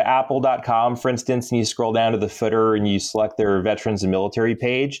 If you go to apple.com, for instance, and you scroll down to the footer and you select their veterans and military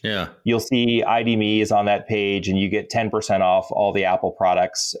page, you'll see ID.me is on that page, and you get 10% off all the Apple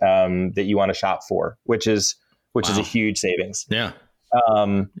products that you want to shop for, which is a huge savings. Yeah.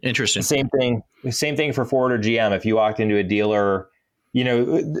 Interesting. Same thing for Ford or GM. If you walked into a dealer,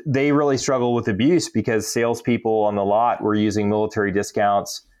 they really struggle with abuse because salespeople on the lot were using military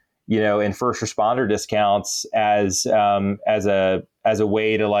discounts, and first responder discounts as a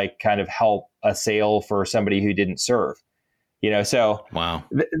way to like kind of help a sale for somebody who didn't serve. So wow.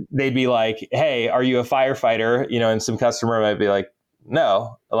 They'd be like, "Hey, are you a firefighter?" And some customer might be like,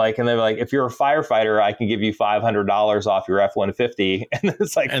 "No." And they're like, "If you're a firefighter, I can give you $500 off your F-150." And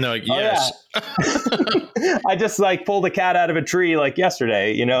it's like, and they're like, "Yes." Oh, yeah. I just like pulled a cat out of a tree like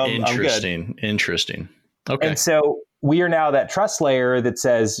yesterday. Interesting. I'm good. Interesting. Okay. And so we are now that trust layer that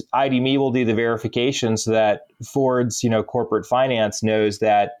says ID.me will do the verification so that Ford's, corporate finance knows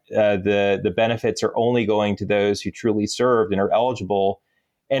that the benefits are only going to those who truly served and are eligible.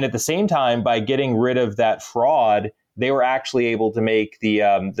 And at the same time, by getting rid of that fraud, they were actually able to make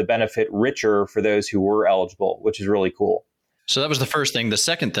the benefit richer for those who were eligible, which is really cool. So that was the first thing. The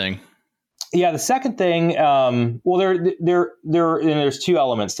second thing. Yeah, the second thing, there's two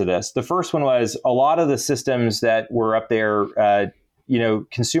elements to this. The first one was a lot of the systems that were up there,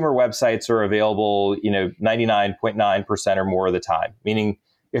 consumer websites are available, 99.9% or more of the time, meaning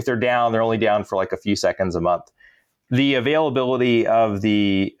if they're down, they're only down for like a few seconds a month. The availability of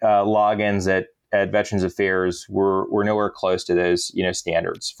the logins at Veterans Affairs were nowhere close to those,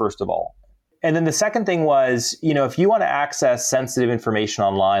 standards, first of all. And then the second thing was, if you want to access sensitive information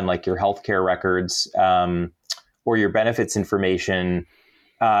online, like your healthcare records or your benefits information,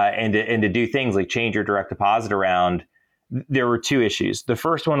 and to do things like change your direct deposit around, there were two issues. The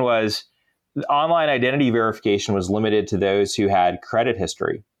first one was online identity verification was limited to those who had credit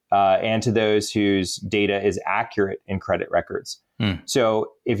history and to those whose data is accurate in credit records.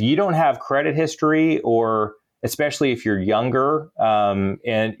 So if you don't have credit history, or especially if you're younger, and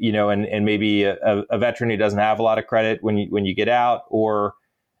maybe a veteran who doesn't have a lot of credit when you get out, or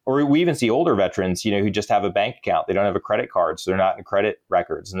we even see older veterans, who just have a bank account. They don't have a credit card, so they're not in credit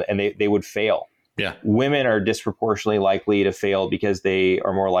records, and they would fail. Yeah. Women are disproportionately likely to fail because they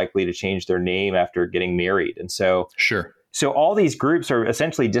are more likely to change their name after getting married. And so, sure. So all these groups are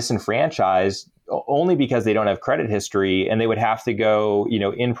essentially disenfranchised only because they don't have credit history, and they would have to go,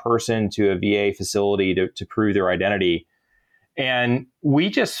 in person to a VA facility to prove their identity. And we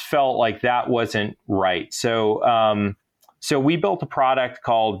just felt like that wasn't right. So we built a product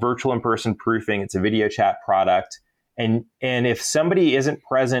called Virtual In-Person Proofing. It's a video chat product. And if somebody isn't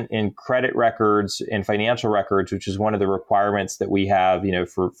present in credit records and financial records, which is one of the requirements that we have,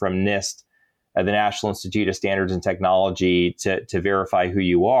 from NIST, the National Institute of Standards and Technology, to verify who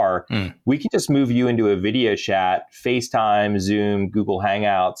you are, we can just move you into a video chat, FaceTime, Zoom, Google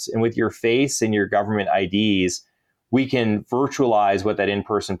Hangouts, and with your face and your government IDs, we can virtualize what that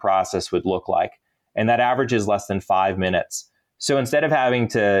in-person process would look like. And that averages less than 5 minutes. So instead of having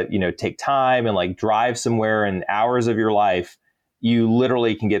to, take time and like drive somewhere and hours of your life, you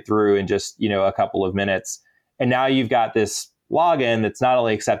literally can get through in just, a couple of minutes. And now you've got this login that's not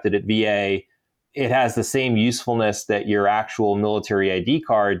only accepted at VA, it has the same usefulness that your actual military ID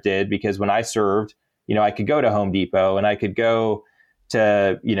card did, because when I served, I could go to Home Depot and I could go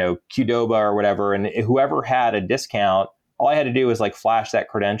to, Qdoba or whatever. And whoever had a discount, all I had to do was like flash that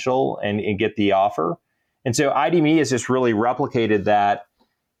credential and get the offer. And so ID.me has just really replicated that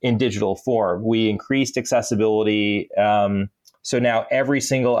in digital form. We increased accessibility. So now every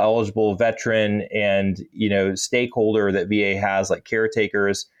single eligible veteran and, stakeholder that VA has, like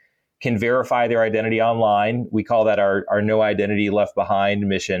caretakers, can verify their identity online. We call that our No Identity Left Behind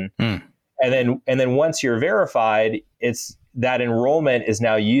mission. And then once you're verified, it's that enrollment is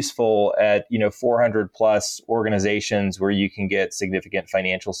now useful at 400 plus organizations where you can get significant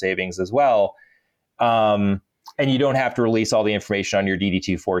financial savings as well. And you don't have to release all the information on your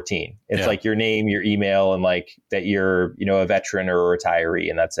DD-214. It's like your name, your email, and like that you're, a veteran or a retiree,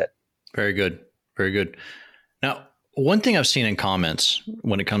 and that's it. Very good. Very good. Now, one thing I've seen in comments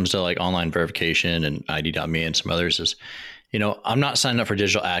when it comes to like online verification and ID.me and some others is, I'm not signing up for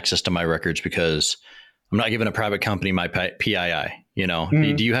digital access to my records because I'm not giving a private company my PII.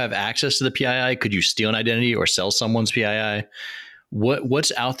 Do you have access to the PII? Could you steal an identity or sell someone's PII?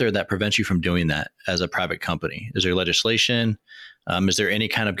 What's out there that prevents you from doing that as a private company? Is there legislation? Is there any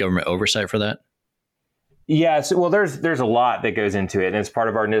kind of government oversight for that? Yeah, so, well, there's a lot that goes into it, and it's part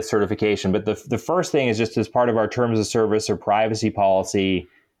of our NIST certification. But the first thing is just as part of our terms of service or privacy policy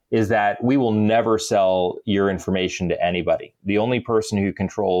is that we will never sell your information to anybody. The only person who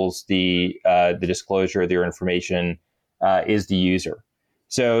controls the disclosure of your information is the user.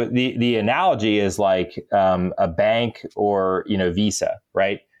 So the analogy is like a bank or Visa,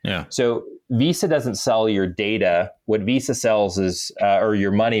 right? Yeah. So Visa doesn't sell your data. What Visa sells is, or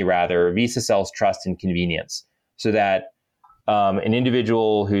your money rather. Visa sells trust and convenience, so that an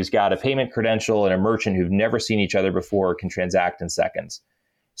individual who's got a payment credential and a merchant who've never seen each other before can transact in seconds.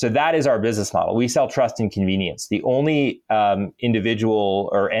 So that is our business model. We sell trust and convenience. The only individual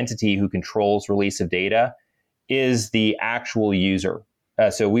or entity who controls release of data is the actual user.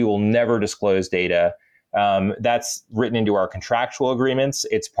 So we will never disclose data. That's written into our contractual agreements.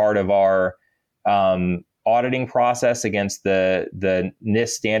 It's part of our auditing process against the NIST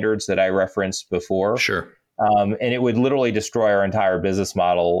standards that I referenced before. Sure. And it would literally destroy our entire business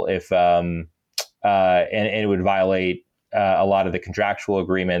model if, and it would violate a lot of the contractual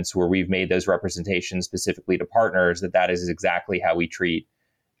agreements where we've made those representations specifically to partners that is exactly how we treat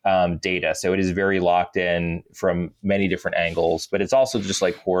data. So it is very locked in from many different angles, but it's also just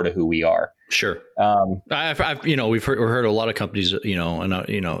like core to who we are. Sure. We've heard a lot of companies,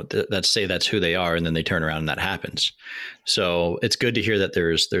 that say that's who they are, and then they turn around and that happens. So it's good to hear that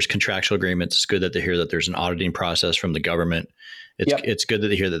there's contractual agreements. It's good that to hear that there's an auditing process from the government. It's good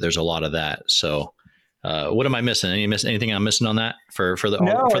to hear that there's a lot of that. So what am I missing? Anything I'm missing on that for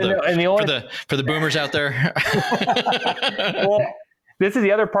the boomers out there? Well, this is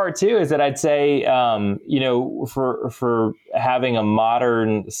the other part too, is that I'd say, for having a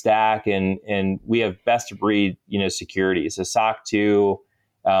modern stack and we have best of breed, security. So SOC 2,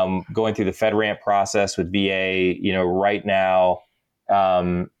 going through the FedRAMP process with VA, right now,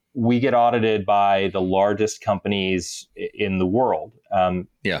 we get audited by the largest companies in the world. All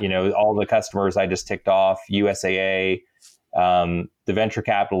the customers I just ticked off, USAA, the venture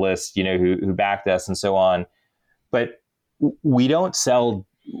capitalists, who backed us and so on. But we don't sell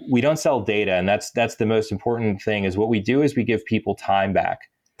data, and that's the most important thing. Is what we do is we give people time back.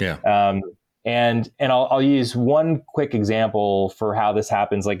 Yeah. And I'll use one quick example for how this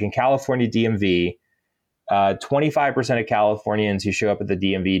happens. Like in California DMV, 25% of Californians who show up at the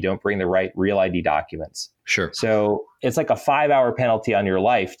DMV don't bring the right real ID documents. Sure. So it's like a 5-hour penalty on your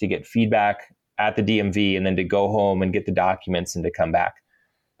life to get feedback at the DMV and then to go home and get the documents and to come back.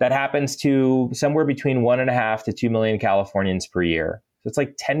 That happens to somewhere between 1.5 to 2 million Californians per year. So it's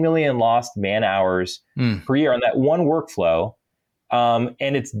like 10 million lost man hours per year on that one workflow.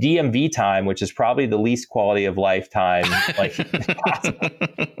 And it's DMV time, which is probably the least quality of life time like possible.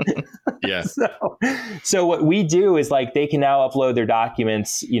 Yeah. So what we do is like they can now upload their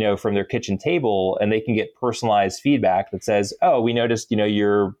documents, from their kitchen table, and they can get personalized feedback that says, oh, we noticed,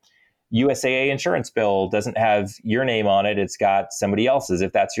 your USAA insurance bill doesn't have your name on it. It's got somebody else's.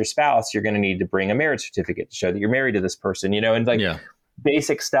 If that's your spouse, you're going to need to bring a marriage certificate to show that you're married to this person, and like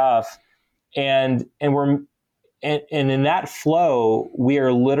basic stuff. And in that flow, we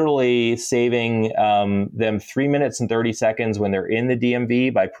are literally saving them 3 minutes and 30 seconds when they're in the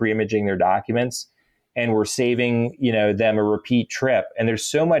DMV by pre-imaging their documents. And we're saving, them a repeat trip. And there's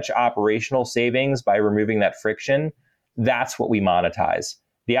so much operational savings by removing that friction. That's what we monetize.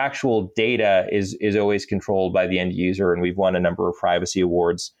 The actual data is always controlled by the end user. And we've won a number of privacy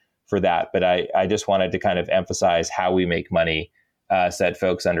awards for that. But I just wanted to kind of emphasize how we make money so that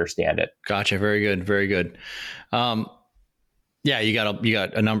folks understand it. Gotcha. Very good. Very good. You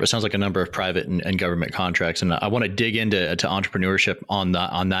got a number. It sounds like a number of private and government contracts, and I want to dig into entrepreneurship on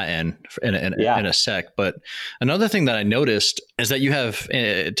that end in a sec. But another thing that I noticed is that you have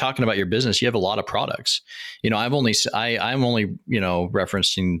talking about your business. You have a lot of products. I'm only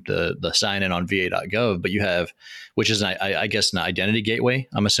referencing the sign in on VA.gov, but you have, which is I guess an identity gateway,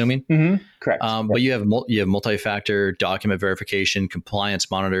 I'm assuming. Mm-hmm. Correct. But you have multi-factor document verification,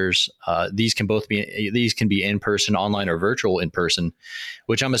 compliance monitors. These can be in person, online, or virtual in person,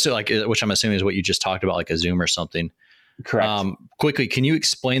 which I'm assuming is what you just talked about, like a Zoom or something. Correct. Quickly, can you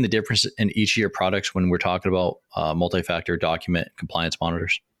explain the difference in each of your products when we're talking about multi-factor document compliance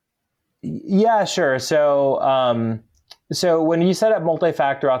monitors? Yeah, sure. So when you set up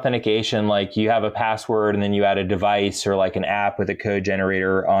multi-factor authentication, like you have a password and then you add a device or like an app with a code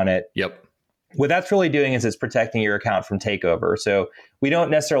generator on it. Yep. What that's really doing is it's protecting your account from takeover. So we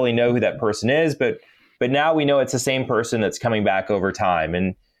don't necessarily know who that person is, but now we know it's the same person that's coming back over time.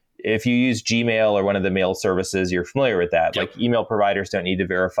 And if you use Gmail or one of the mail services, you're familiar with that. Yep. Like email providers don't need to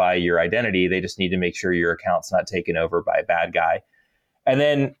verify your identity. They just need to make sure your account's not taken over by a bad guy. And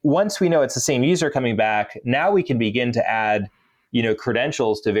then once we know it's the same user coming back, now we can begin to add,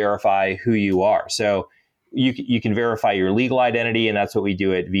 credentials to verify who you are. So you can verify your legal identity, and that's what we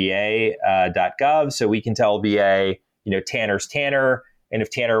do at VA.gov. So we can tell VA, Tanner's Tanner. And if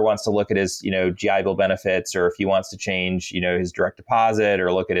Tanner wants to look at his, GI Bill benefits, or if he wants to change, his direct deposit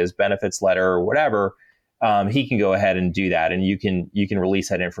or look at his benefits letter or whatever, he can go ahead and do that. And you can release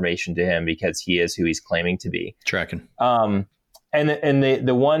that information to him because he is who he's claiming to be. Tracking. And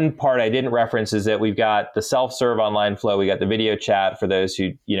the one part I didn't reference is that we've got the self-serve online flow. We got the video chat for those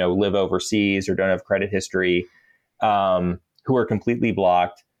who, live overseas or don't have credit history, who are completely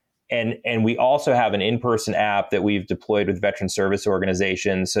blocked. And we also have an in-person app that we've deployed with veteran service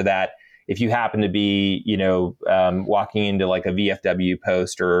organizations so that if you happen to be, walking into like a VFW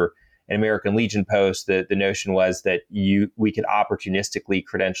post or an American Legion post, the notion was that we could opportunistically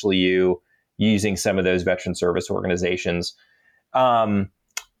credential you using some of those veteran service organizations.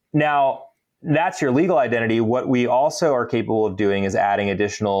 Now, that's your legal identity. What we also are capable of doing is adding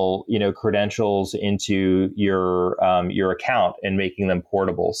additional, credentials into your account and making them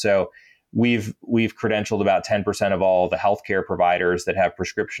portable. So we've credentialed about 10% of all the healthcare providers that have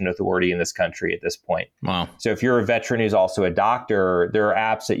prescription authority in this country at this point. Wow. So if you're a veteran who's also a doctor, there are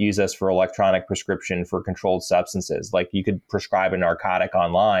apps that use us for electronic prescription for controlled substances. Like you could prescribe a narcotic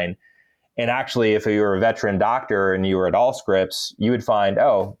online. And actually, if you were a veteran doctor and you were at Allscripts, you would find,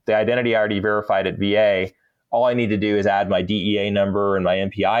 the identity I already verified at VA. All I need to do is add my DEA number and my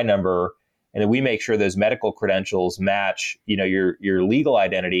MPI number. And then we make sure those medical credentials match, your legal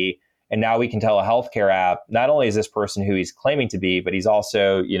identity. And now we can tell a healthcare app, not only is this person who he's claiming to be, but he's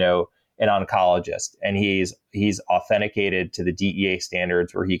also, an oncologist. And he's authenticated to the DEA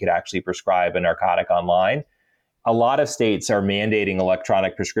standards where he could actually prescribe a narcotic online. A lot of states are mandating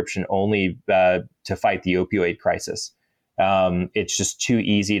electronic prescription only to fight the opioid crisis. It's just too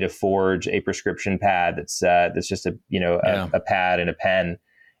easy to forge a prescription pad that's just a pad and a pen.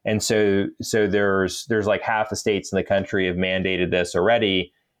 And so there's like half the states in the country have mandated this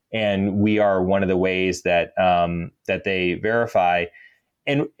already, and we are one of the ways that they verify.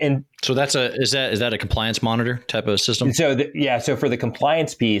 And so is that a compliance monitor type of system? So so for the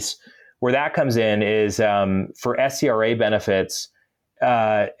compliance piece, where that comes in is for SCRA benefits.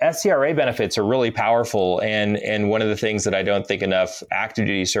 SCRA benefits are really powerful. And one of the things that I don't think enough active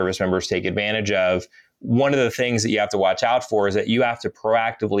duty service members take advantage of, one of the things that you have to watch out for is that you have to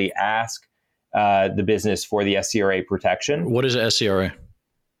proactively ask the business for the SCRA protection. What is a SCRA?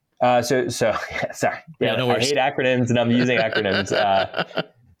 Sorry. Yeah, no worries. I hate acronyms and I'm using acronyms.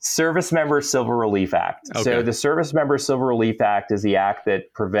 Service Member Civil Relief Act. Okay. So the Service Member Civil Relief Act is the act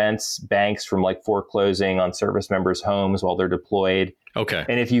that prevents banks from like foreclosing on service members' homes while they're deployed. Okay.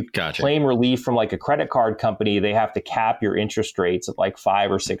 And if you claim relief from like a credit card company, they have to cap your interest rates at like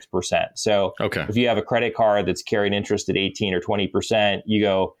 5 or 6%. So if you have a credit card that's carrying interest at 18 or 20%, you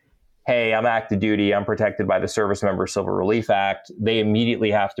go, hey, I'm active duty, I'm protected by the Service Member Civil Relief Act. They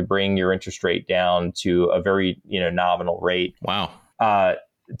immediately have to bring your interest rate down to a very, nominal rate. Wow.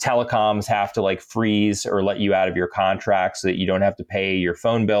 Telecoms have to like freeze or let you out of your contract so that you don't have to pay your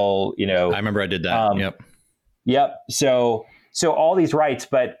phone bill. I remember I did that. Yep. So all these rights,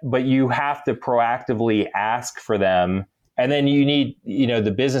 but you have to proactively ask for them. And then you need,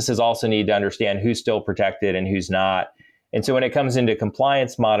 the businesses also need to understand who's still protected and who's not. And so when it comes into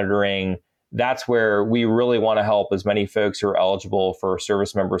compliance monitoring, that's where we really want to help as many folks who are eligible for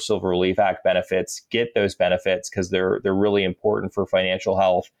Service Member Civil Relief Act benefits get those benefits because they're really important for financial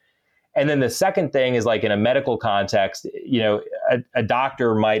health. And then the second thing is like in a medical context, a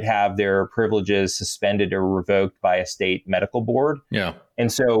doctor might have their privileges suspended or revoked by a state medical board. Yeah.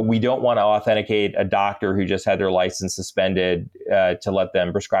 And so we don't want to authenticate a doctor who just had their license suspended to let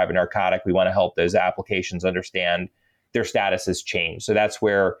them prescribe a narcotic. We want to help those applications understand their status has changed. So that's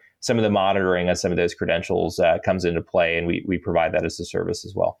where some of the monitoring of some of those credentials comes into play. And we provide that as a service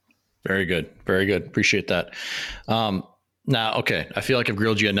as well. Very good. Very good. Appreciate that. Now, okay. I feel like I've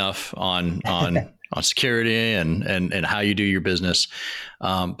grilled you enough on security and how you do your business.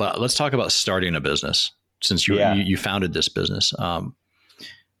 But let's talk about starting a business since you founded this business.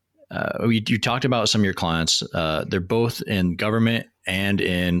 You talked about some of your clients. They're both in government and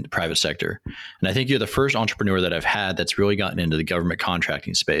in the private sector. And I think you're the first entrepreneur that I've had that's really gotten into the government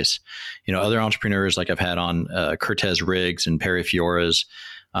contracting space. Other entrepreneurs like I've had on Cortez Riggs and Perry Fioras,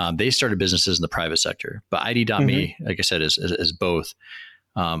 they started businesses in the private sector. But ID.me, like I said, is both.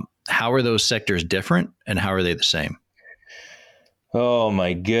 How are those sectors different and how are they the same? Oh,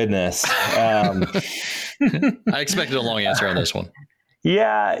 my goodness. I expected a long answer on this one.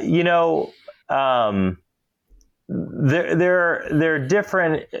 Yeah, they're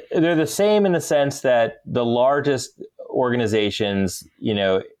different. They're the same in the sense that the largest organizations,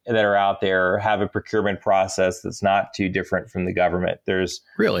 that are out there have a procurement process that's not too different from the government. There's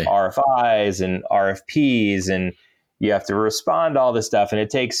really RFIs and RFPs, and you have to respond to all this stuff, and it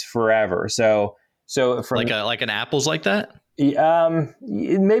takes forever. So from like an Apple's like that.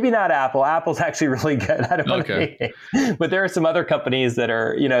 Maybe not Apple. Apple's actually really good. I don't want to say it. But there are some other companies that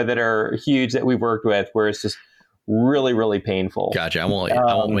are huge that we've worked with where it's just really, really painful. Gotcha. I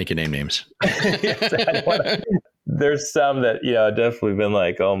won't make you name names. There's some that, definitely been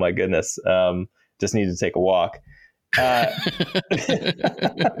like, oh my goodness, just need to take a walk.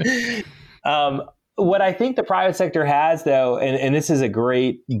 What I think the private sector has, though, and this is a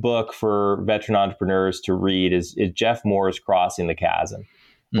great book for veteran entrepreneurs to read, is Jeff Moore's Crossing the Chasm.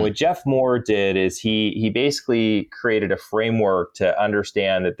 What Jeff Moore did is he basically created a framework to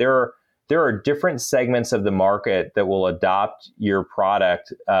understand that there are different segments of the market that will adopt your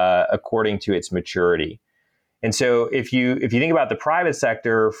product according to its maturity. And so if you think about the private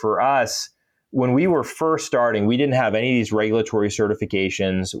sector, for us, when we were first starting, we didn't have any of these regulatory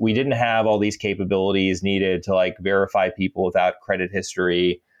certifications. We didn't have all these capabilities needed to like verify people without credit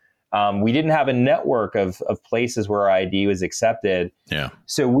history. We didn't have a network of places where our ID was accepted. Yeah.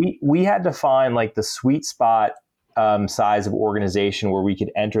 So we had to find like the sweet spot size of organization where we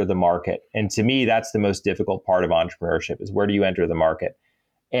could enter the market. And to me, that's the most difficult part of entrepreneurship is where do you enter the market?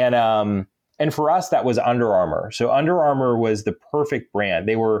 And for us, that was Under Armour. So Under Armour was the perfect brand.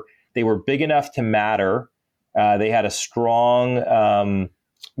 They were big enough to matter. They had a strong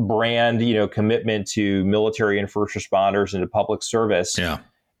brand, commitment to military and first responders and to public service. Yeah.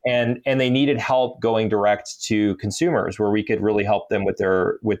 And they needed help going direct to consumers where we could really help them with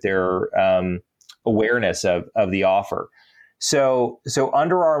their awareness of the offer. So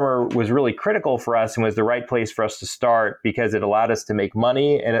Under Armour was really critical for us and was the right place for us to start because it allowed us to make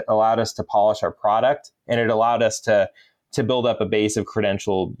money and it allowed us to polish our product and it allowed us to build up a base of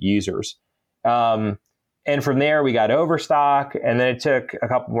credentialed users. And from there, we got Overstock, and then it took a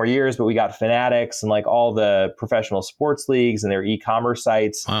couple more years, but we got Fanatics and like all the professional sports leagues and their e-commerce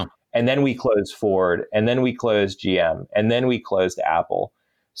sites. Wow. And then we closed Ford, and then we closed GM, and then we closed Apple.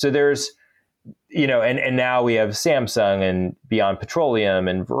 So there's, and now we have Samsung and Beyond Petroleum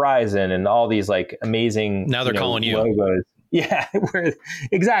and Verizon and all these like amazing. Now they're calling you. Logos. Yeah,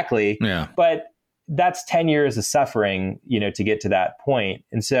 exactly. Yeah. But that's 10 years of suffering, to get to that point.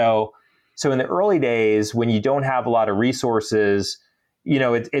 And so in the early days, when you don't have a lot of resources,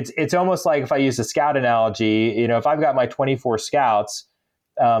 it's almost like if I use a scout analogy, if I've got my 24 scouts,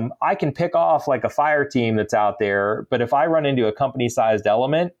 I can pick off like a fire team that's out there, but if I run into a company-sized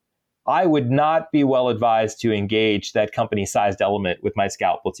element, I would not be well advised to engage that company-sized element with my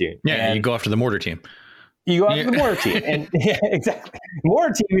scout platoon. Yeah, and you go after the mortar team. You go after the mortar team, and yeah, exactly.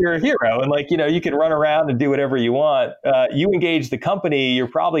 Mortar team, you're a hero, and like you can run around and do whatever you want. You engage the company, you're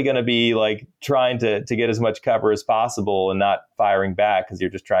probably going to be like trying to get as much cover as possible and not firing back because you're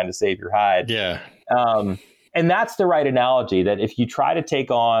just trying to save your hide. Yeah. And that's the right analogy. That if you try to take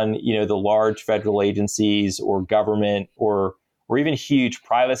on the large federal agencies or government or even huge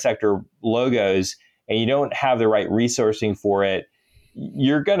private sector logos, and you don't have the right resourcing for it,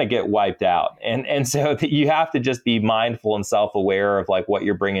 you're going to get wiped out. And so you have to just be mindful and self-aware of like what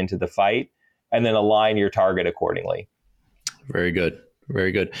you're bringing to the fight, and then align your target accordingly. Very good.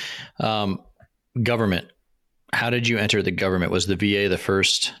 Very good. Government. How did you enter the government? Was the VA the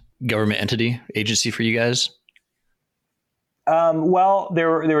first government agency for you guys? Well, there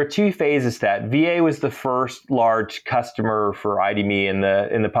were two phases to that. VA was the first large customer for IDMe in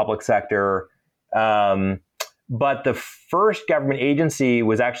the public sector. But the first government agency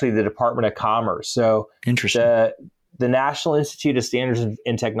was actually the Department of Commerce. So interesting. The National Institute of Standards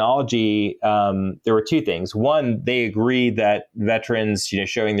and Technology, there were two things. One, they agreed that veterans,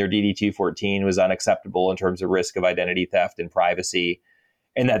 showing their DD-214 was unacceptable in terms of risk of identity theft and privacy,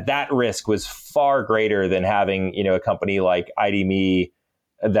 and that risk was far greater than having, a company like IDMe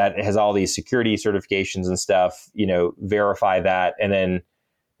that has all these security certifications and stuff, verify that, and then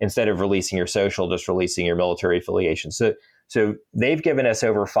instead of releasing your social, just releasing your military affiliation. So they've given us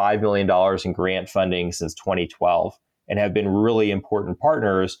over $5 million in grant funding since 2012 and have been really important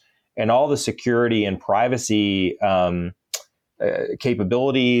partners. And all the security and privacy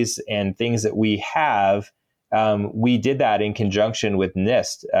capabilities and things that we have, we did that in conjunction with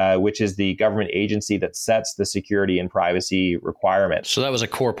NIST, which is the government agency that sets the security and privacy requirements. So that was a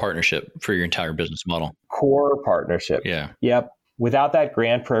core partnership for your entire business model. Core partnership. Yeah. Yep. Without that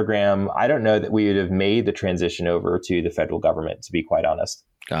grant program, I don't know that we would have made the transition over to the federal government, to be quite honest.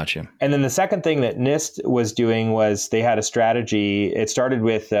 Gotcha. And then the second thing that NIST was doing was they had a strategy. It started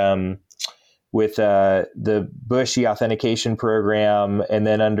with the Bush e-authentication program, and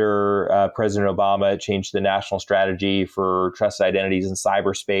then under President Obama, it changed the national strategy for trusted identities in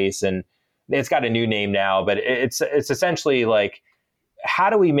cyberspace, and it's got a new name now. But it's essentially like, how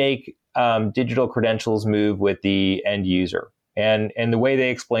do we make digital credentials move with the end user? And the way they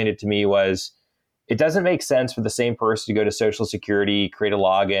explained it to me was, it doesn't make sense for the same person to go to Social Security, create a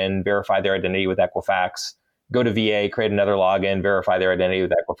login, verify their identity with Equifax, go to VA, create another login, verify their identity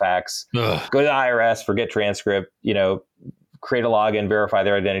with Equifax, go to the IRS, forget transcript, create a login, verify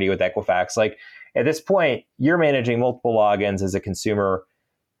their identity with Equifax. Like at this point, you're managing multiple logins as a consumer.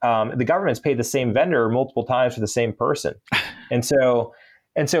 The government's paid the same vendor multiple times for the same person. And so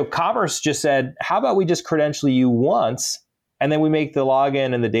Commerce just said, how about we just credential you once, and then we make the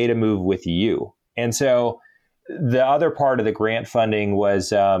login and the data move with you. And so the other part of the grant funding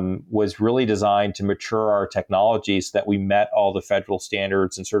was really designed to mature our technology so that we met all the federal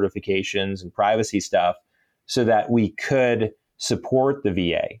standards and certifications and privacy stuff so that we could support the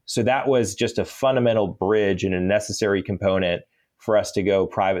VA. So that was just a fundamental bridge and a necessary component for us to go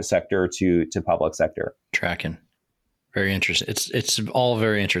private sector to public sector. Tracking. Very interesting. It's all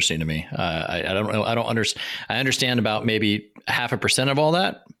very interesting to me. I don't know. I understand about maybe 0.5% of all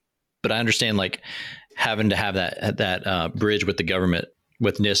that, but I understand like having to have that bridge with the government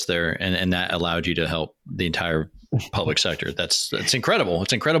with NIST there, and that allowed you to help the entire public sector. That's incredible.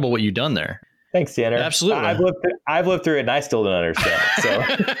 It's incredible what you've done there. Thanks, Tanner. Absolutely. I've lived through it, and I still don't understand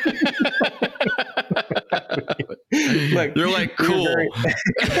it. So. Look, they're like, cool,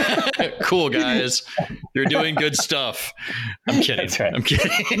 cool guys. You're doing good stuff. I'm kidding. That's right. I'm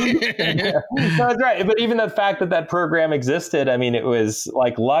kidding. No, that's right. But even the fact that program existed, I mean, it was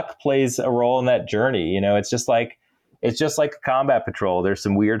like luck plays a role in that journey. It's just like a combat patrol. There's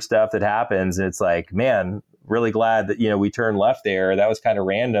some weird stuff that happens, and it's like, man, really glad that we turned left there. That was kind of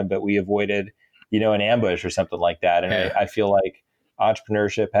random, but we avoided an ambush or something like that. And yeah. I feel like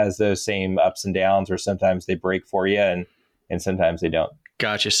entrepreneurship has those same ups and downs, where sometimes they break for you and sometimes they don't.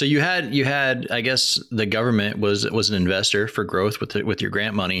 Gotcha. So you had, I guess the government was an investor for growth with your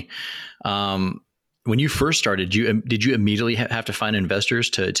grant money. When you first started, did you immediately have to find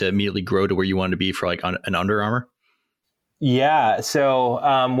investors to immediately grow to where you wanted to be for like an Under Armour? Yeah. So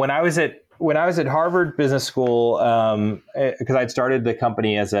when I was at Harvard Business School, because I'd started the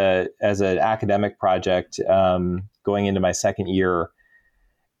company as an academic project, going into my second year,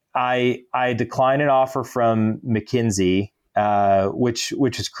 I declined an offer from McKinsey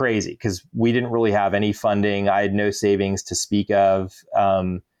which is crazy because we didn't really have any funding. I had no savings to speak of.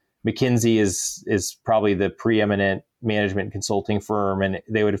 McKinsey is probably the preeminent management consulting firm, and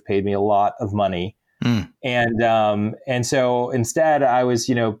they would have paid me a lot of money. And so instead, I was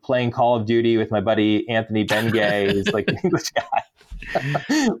playing Call of Duty with my buddy Anthony Bengay, who's like an English guy.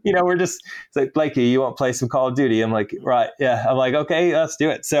 We're just it's like, Blakey, you want to play some Call of Duty? I'm like, right, yeah. I'm like, okay, let's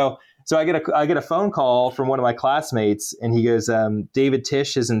do it. So I get a phone call from one of my classmates, and he goes, David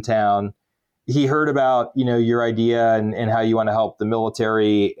Tisch is in town. He heard about your idea and how you want to help the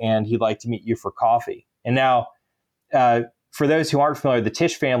military, and he'd like to meet you for coffee. And now, for those who aren't familiar, the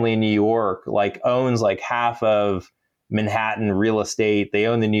Tisch family in New York owns half of Manhattan real estate. They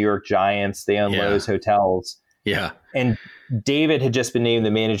own the New York Giants. They own Lowe's hotels. Yeah. And David had just been named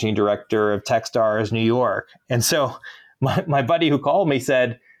the managing director of Techstars New York. And so my buddy who called me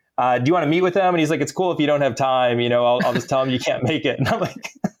said, do you want to meet with him? And he's like, it's cool if you don't have time. I'll just tell him you can't make it. And I'm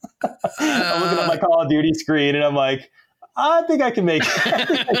like, I'm looking at my Call of Duty screen, and I'm like, I think I can make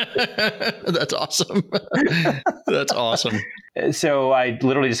it. That's awesome. That's awesome. So I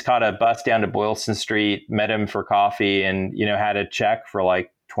literally just caught a bus down to Boylston Street, met him for coffee, and had a check for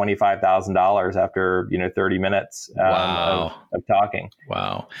 $25,000 after 30 minutes of talking.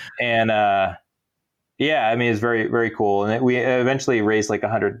 Wow. And it's very, very cool. And we eventually raised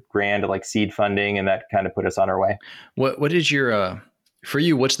 $100,000 to seed funding, and that kind of put us on our way. What did your for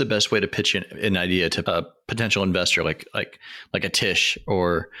you, what's the best way to pitch an idea to a potential investor like a Tisch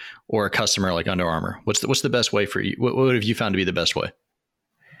or a customer like Under Armour? What's the best way for you? What have you found to be the best way?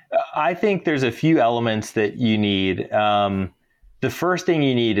 I think there's a few elements that you need. The first thing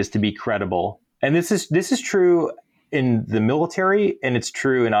you need is to be credible. And this is true in the military, and it's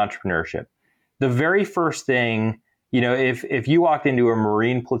true in entrepreneurship. The very first thing, if you walked into a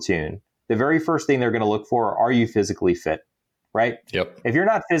Marine platoon, the very first thing they're going to look for, are you physically fit? Right? Yep. If you're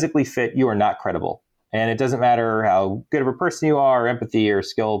not physically fit, you are not credible. And it doesn't matter how good of a person you are, or empathy or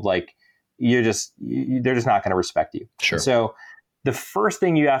skilled, they're just not going to respect you. Sure. So the first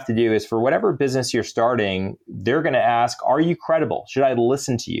thing you have to do is, for whatever business you're starting, they're going to ask, are you credible? Should I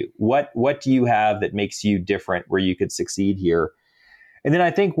listen to you? What do you have that makes you different where you could succeed here? And then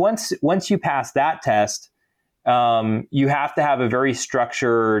I think once you pass that test, you have to have a very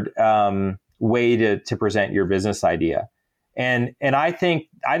structured way to present your business idea. And I think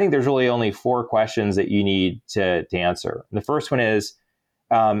there's really only 4 questions that you need to answer. And the first one is,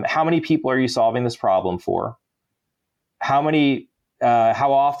 how many people are you solving this problem for? How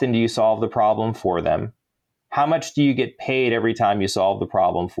often do you solve the problem for them? How much do you get paid every time you solve the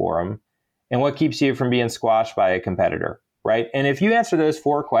problem for them? And what keeps you from being squashed by a competitor, right? And if you answer those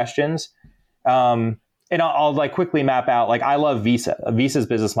 4 questions, and I'll quickly map out, I love Visa. Visa's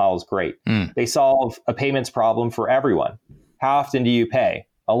business model is great. They solve a payments problem for everyone. How often do you pay?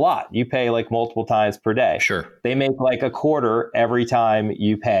 A lot. You pay multiple times per day. Sure. They make a quarter every time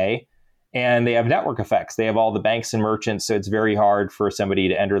you pay, and they have network effects. They have all the banks and merchants, so it's very hard for somebody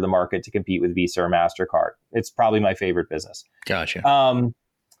to enter the market to compete with Visa or MasterCard. It's probably my favorite business. Gotcha.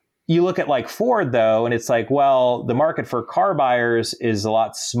 You look at Ford, though, and it's the market for car buyers is a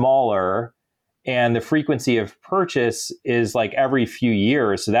lot smaller, and the frequency of purchase is every few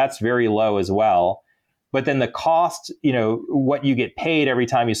years. So that's very low as well. But then the cost, what you get paid every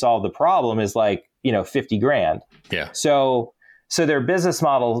time you solve the problem is $50,000. Yeah. So their business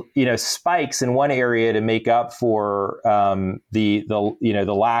model, spikes in one area to make up for the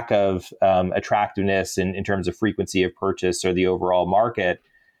lack of attractiveness in terms of frequency of purchase or the overall market.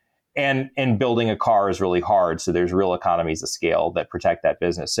 And building a car is really hard. So there's real economies of scale that protect that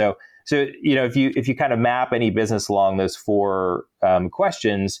business. So if you kind of map any business along those 4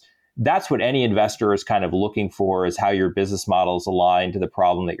 questions, that's what any investor is kind of looking for, is how your business model is aligned to the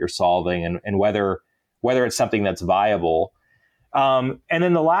problem that you're solving, and whether it's something that's viable. And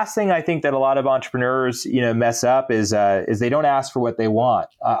then the last thing I think that a lot of entrepreneurs mess up is they don't ask for what they want.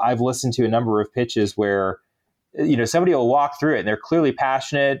 I've listened to a number of pitches where somebody will walk through it and they're clearly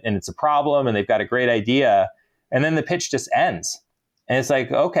passionate and it's a problem and they've got a great idea, and then the pitch just ends. And it's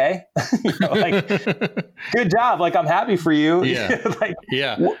okay, good job. I'm happy for you.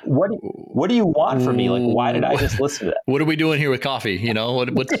 Yeah. What do you want from me? Why did I just listen to that? What are we doing here with coffee?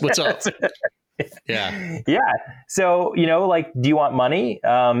 What's up? Yeah. Yeah. So, do you want money?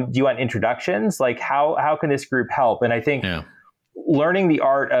 Do you want introductions? How can this group help? And I think learning the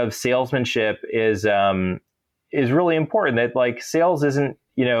art of salesmanship is really important. That sales isn't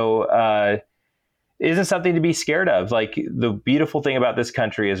something to be scared of. The beautiful thing about this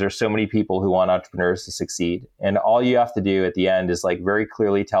country is there's so many people who want entrepreneurs to succeed. And all you have to do at the end is very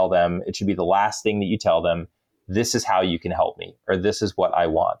clearly tell them, it should be the last thing that you tell them, this is how you can help me, or this is what I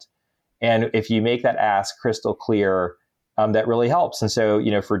want. And if you make that ask crystal clear, that really helps. And so,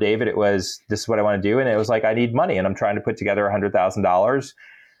 for David, it was, this is what I want to do. And it was like, I need money and I'm trying to put together $100,000.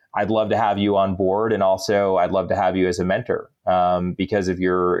 I'd love to have you on board. And also I'd love to have you as a mentor because of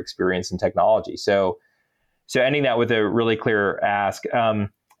your experience in technology. So ending that with a really clear ask. And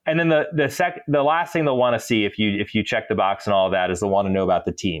then the last thing they'll want to see if you check the box and all of that is they'll want to know about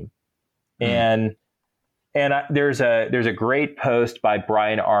the team. And there's a great post by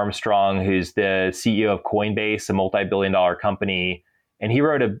Brian Armstrong, who's the CEO of Coinbase, a multi-billion-dollar company. And he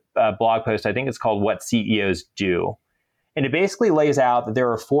wrote a blog post, I think it's called What CEOs Do. And it basically lays out that there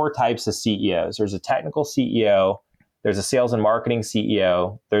are 4 types of CEOs. There's a technical CEO, there's a sales and marketing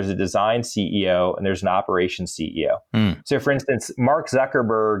CEO, there's a design CEO, and there's an operations CEO. So for instance, Mark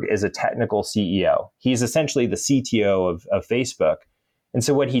Zuckerberg is a technical CEO. He's essentially the CTO of Facebook. And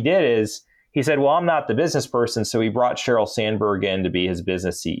so what he did is he said, well, I'm not the business person. So he brought Sheryl Sandberg in to be his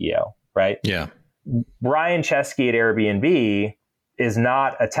business CEO, right? Yeah. Brian Chesky at Airbnb is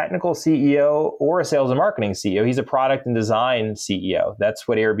not a technical CEO or a sales and marketing CEO. He's a product and design CEO. That's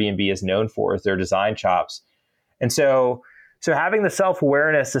what Airbnb is known for, is their design chops. And so having the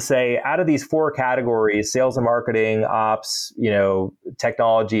self-awareness to say, out of these 4 categories, sales and marketing, ops,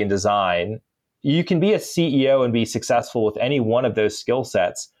 technology and design, you can be a CEO and be successful with any one of those skill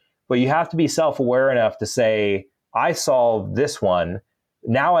sets, but you have to be self-aware enough to say, I solved this one.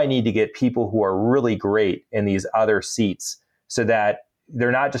 Now I need to get people who are really great in these other seats, so that they're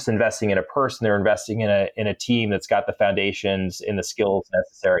not just investing in a person, they're investing in a team that's got the foundations and the skills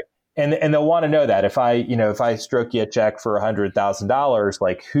necessary. And they'll want to know that if I stroke you a check for $100,000,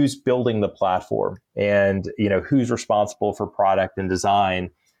 like, who's building the platform, and who's responsible for product and design.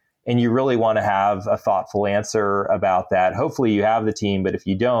 And you really want to have a thoughtful answer about that. Hopefully you have the team, but if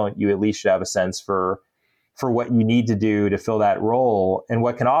you don't, you at least should have a sense for what you need to do to fill that role. And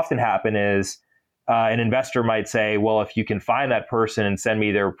what can often happen is an investor might say, well, if you can find that person and send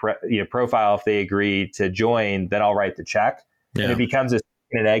me their profile, if they agree to join, then I'll write the check. Yeah. And it becomes an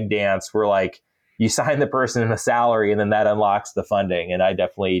egg dance where, like, you sign the person in a salary and then that unlocks the funding. And I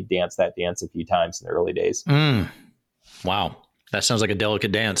definitely danced that dance a few times in the early days. Wow. That sounds like a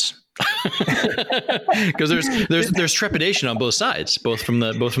delicate dance. Because there's trepidation on both sides, both from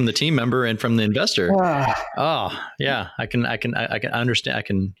the team member and from the investor. Oh yeah, I can understand. I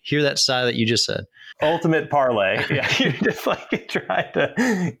can hear that sigh that you just said. Ultimate parlay. Yeah, you're just like trying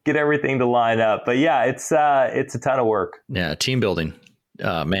to get everything to line up. But yeah, it's a ton of work. Yeah, team building.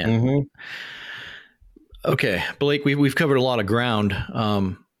 Man. Mm-hmm. Okay, Blake, we've covered a lot of ground.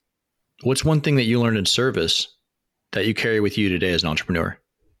 What's one thing that you learned in service that you carry with you today as an entrepreneur?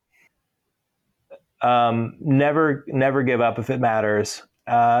 Never give up if it matters.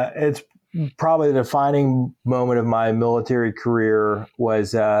 It's probably the defining moment of my military career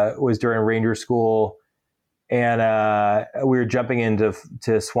was during Ranger School, and we were jumping into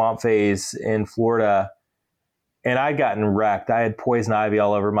swamp phase in Florida, and I'd gotten wrecked. I had poison ivy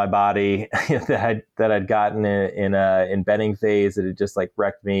all over my body that I'd gotten in bedding phase that had just like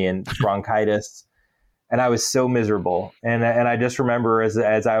wrecked me, and bronchitis. And I was so miserable. And I just remember as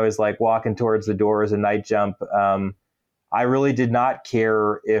I was like walking towards the door as a night jump, I really did not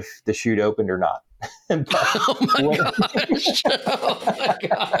care if the chute opened or not. Oh my gosh. Oh my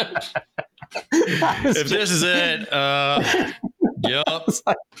gosh. If this is it, yep.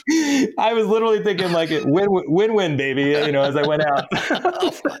 I was literally thinking like win-win, baby, as I went out.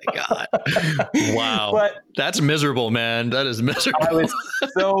 Oh my God. Wow. But that's miserable, man. That is miserable. I was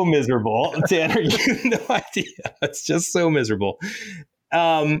so miserable. Tanner, you have no idea. It's just so miserable.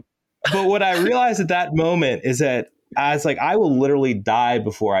 But what I realized at that moment is that I was like, I will literally die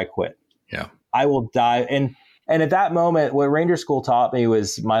before I quit. Yeah. I will die. And at that moment, what Ranger School taught me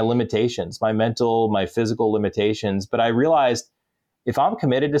was my limitations, my mental, my physical limitations. But I realized if I'm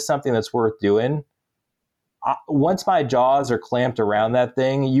committed to something that's worth doing, once my jaws are clamped around that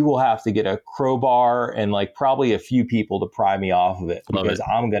thing, you will have to get a crowbar and like probably a few people to pry me off of it because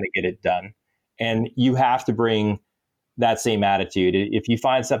I'm going to get it done. And you have to bring that same attitude. If you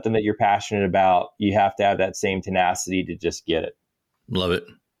find something that you're passionate about, you have to have that same tenacity to just get it. Love it.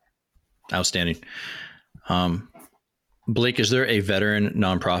 Outstanding. Blake, is there a veteran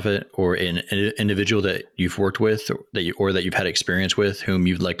nonprofit or an individual that you've worked with or that you've had experience with whom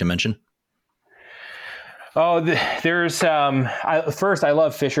you'd like to mention? Oh, there's first, I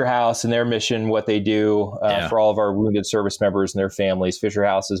love Fisher House and their mission, what they do for all of our wounded service members and their families. Fisher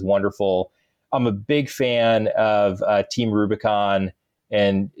House is wonderful. I'm a big fan of Team Rubicon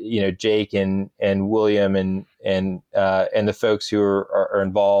Jake and William and the folks who are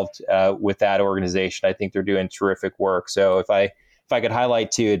involved with that organization. I think they're doing terrific work. So if I could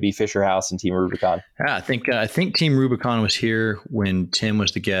highlight two, it'd be Fisher House and Team Rubicon. Yeah, I think Team Rubicon was here when Tim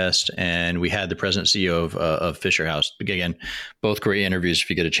was the guest, and we had the president CEO of Fisher House. Again, both great interviews if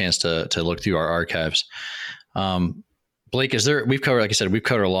you get a chance to look through our archives. Blake, we've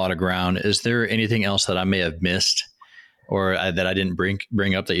covered a lot of ground. Is there anything else that I may have missed or that I didn't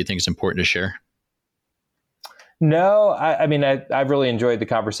bring up that you think is important to share? No, I've really enjoyed the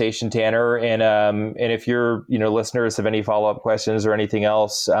conversation, Tanner. And if your listeners have any follow-up questions or anything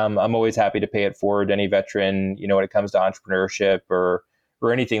else, I'm always happy to pay it forward to any veteran, when it comes to entrepreneurship or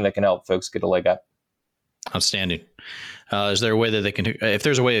anything that can help folks get a leg up. Outstanding. Is there a way that they can, if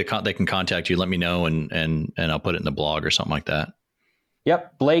there's a way they can contact you, let me know and I'll put it in the blog or something like that.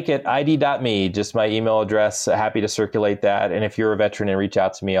 Yep. Blake at id.me, just my email address. Happy to circulate that. And if you're a veteran and reach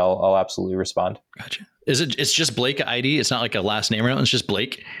out to me, I'll absolutely respond. Gotcha. It's just Blake at ID? It's not like a last name or anything. It's just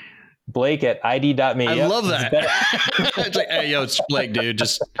Blake. Blake at id.me. I love that. It's like, hey, yo, it's Blake, dude.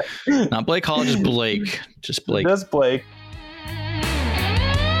 Just not Blake Hall, just Blake. Just Blake. Just Blake.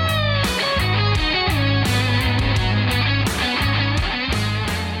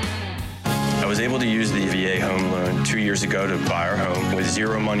 I was able to use the VA home loan 2 years ago to buy our home with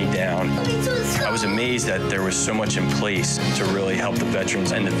zero money down. I was amazed that there was so much in place to really help the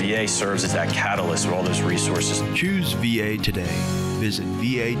veterans, and the VA serves as that catalyst with all those resources. Choose VA today. Visit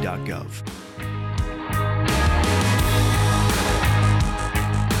va.gov.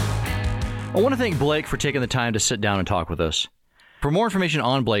 I want to thank Blake for taking the time to sit down and talk with us. For more information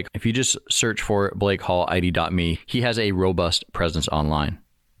on Blake, if you just search for Blake Hall, id.me, he has a robust presence online.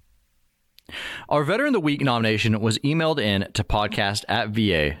 Our Veteran of the Week nomination was emailed in to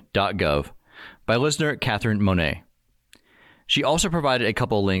podcast@va.gov by listener Catherine Monet. She also provided a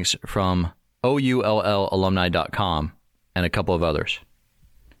couple of links from OULLalumni.com and a couple of others.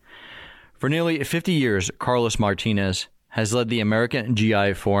 For nearly 50 years, Carlos Martinez has led the American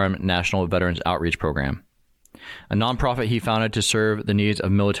GI Forum National Veterans Outreach Program, a nonprofit he founded to serve the needs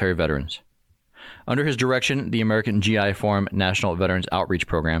of military veterans. Under his direction, the American GI Forum National Veterans Outreach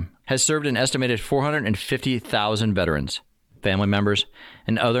Program has served an estimated 450,000 veterans, family members,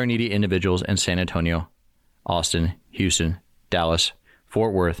 and other needy individuals in San Antonio, Austin, Houston, Dallas,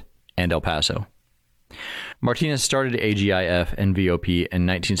 Fort Worth, and El Paso. Martinez started AGIF and VOP in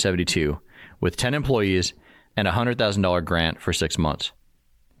 1972 with 10 employees and a $100,000 grant for 6 months.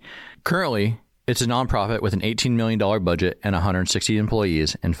 Currently, it's a nonprofit with an $18 million budget and 160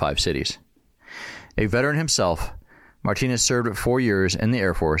 employees in 5 cities. A veteran himself, Martinez served 4 years in the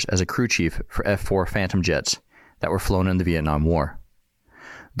Air Force as a crew chief for F-4 Phantom jets that were flown in the Vietnam War.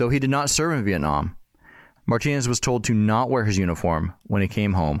 Though he did not serve in Vietnam, Martinez was told to not wear his uniform when he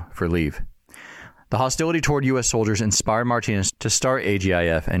came home for leave. The hostility toward U.S. soldiers inspired Martinez to start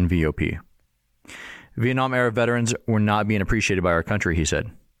AGIF and VOP. Vietnam-era veterans were not being appreciated by our country, he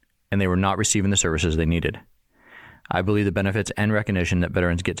said, and they were not receiving the services they needed. I believe the benefits and recognition that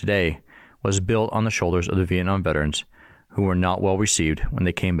veterans get today was built on the shoulders of the Vietnam veterans who were not well received when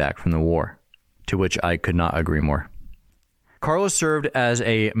they came back from the war, to which I could not agree more. Carlos served as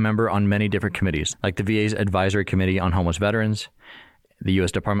a member on many different committees, like the VA's Advisory Committee on Homeless Veterans, the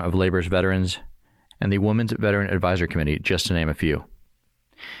U.S. Department of Labor's Veterans, and the Women's Veteran Advisory Committee, just to name a few.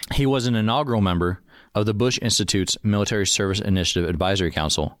 He was an inaugural member of the Bush Institute's Military Service Initiative Advisory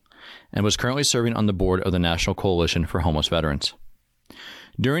Council and was currently serving on the board of the National Coalition for Homeless Veterans.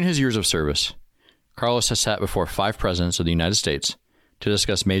 During his years of service, Carlos has sat before 5 presidents of the United States to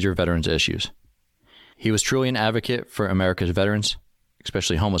discuss major veterans issues. He was truly an advocate for America's veterans,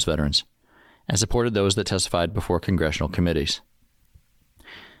 especially homeless veterans, and supported those that testified before congressional committees.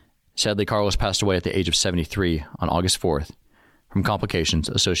 Sadly, Carlos passed away at the age of 73 on August 4th from complications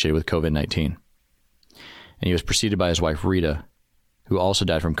associated with COVID-19. And he was preceded by his wife, Rita, who also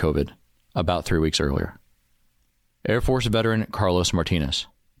died from COVID about 3 weeks earlier. Air Force veteran Carlos Martinez.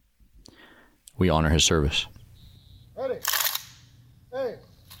 We honor his service. Ready. Hey.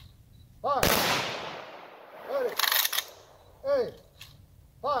 Five. Ready. Hey.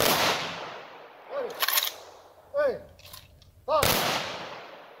 Five. Ready. Hey. Five.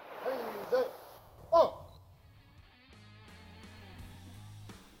 Ready. Oh.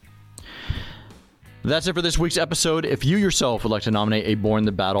 That's it for this week's episode. If you yourself would like to nominate a Born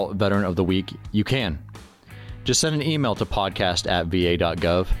the Battle Veteran of the Week, you can. Just send an email to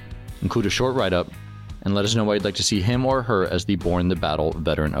podcast@va.gov, include a short write-up, and let us know why you'd like to see him or her as the Born the Battle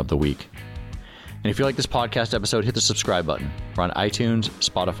Veteran of the Week. And if you like this podcast episode, hit the subscribe button. We're on iTunes,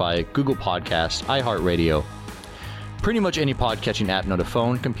 Spotify, Google Podcasts, iHeartRadio. pretty much any pod-catching app known to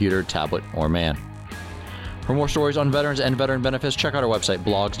phone, computer, tablet, or man. For more stories on veterans and veteran benefits, check out our website,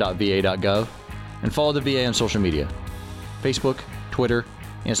 blogs.va.gov, and follow the VA on social media: Facebook, Twitter,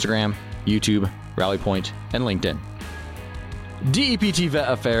 Instagram, YouTube, Rally Point, and LinkedIn. DEPT Vet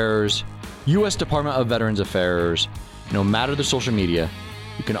Affairs, U.S. Department of Veterans Affairs. No matter the social media,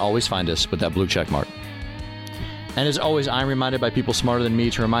 you can always find us with that blue check mark. And as always, I'm reminded by people smarter than me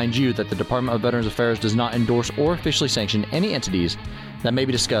to remind you that the Department of Veterans Affairs does not endorse or officially sanction any entities that may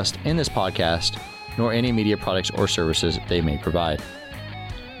be discussed in this podcast, nor any media products or services they may provide.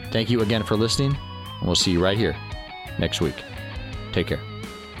 Thank you again for listening, and we'll see you right here next week. Take care.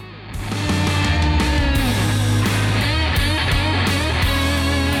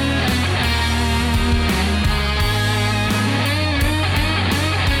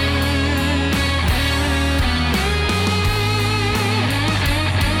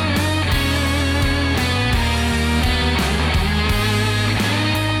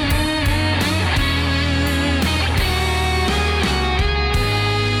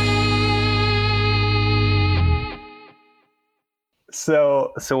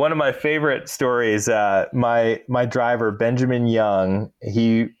 So one of my favorite stories, my driver, Benjamin Young,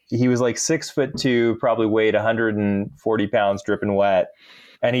 he was like 6'2", probably weighed 140 pounds, dripping wet.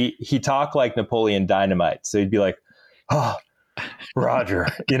 And he talked like Napoleon Dynamite. So he'd be like, "Oh, Roger,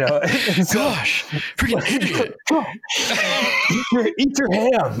 so, Gosh, freaking idiot. eat your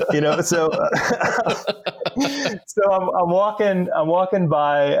ham, So, so I'm walking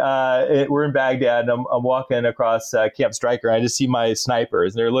by. We're in Baghdad, and I'm walking across Camp Stryker. And I just see my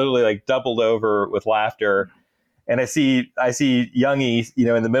snipers, and they're literally like doubled over with laughter. And I see Youngie,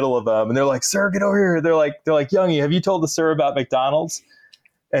 in the middle of them, and they're like, "Sir, get over here." They're like, "Youngie, have you told the sir about McDonald's?"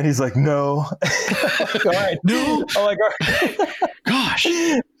 And he's like, "No." Like, all right. No. I'm like, all right. Gosh.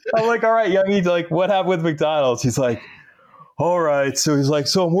 I'm like, "All right, Youngie, like, what happened with McDonald's?" He's like, "All right." So he's like,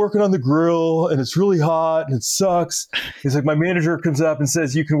 "So I'm working on the grill and it's really hot and it sucks." He's like, "My manager comes up and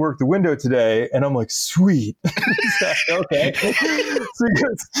says, you can work the window today." And I'm like, "Sweet." He's like, "Okay." So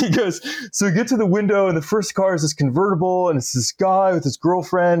he goes, "So we get to the window and the first car is this convertible and it's this guy with his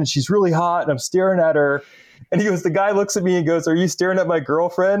girlfriend and she's really hot and I'm staring at her." And he goes, the guy looks at me and goes, "Are you staring at my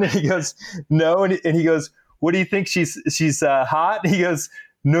girlfriend?" And he goes, "No." And he goes, "What do you think? She's hot?" And he goes,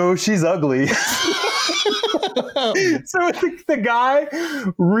 "No, she's ugly." So the guy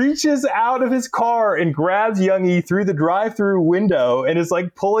reaches out of his car and grabs Youngie through the drive-through window and is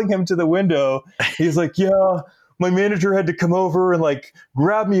like pulling him to the window. He's like, "Yeah, my manager had to come over and like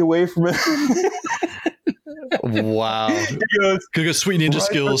grab me away from it." Wow. He goes, Could go sweet ninja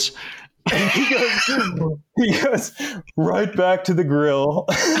skills. He goes right back to the grill.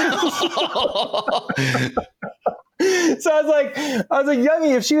 So I was like,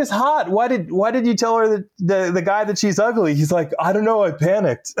 "Youngie, if she was hot, why did you tell her that the guy that she's ugly?" He's like, "I don't know, I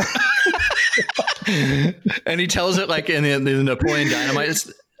panicked." And he tells it like in the Napoleon Dynamite.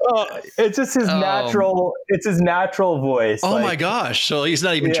 It's just his natural. It's his natural voice. Oh my gosh! So he's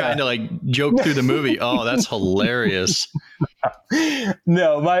not even trying to like joke through the movie. Oh, that's hilarious.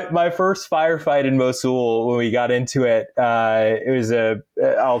 No, my first firefight in Mosul, when we got into it, it was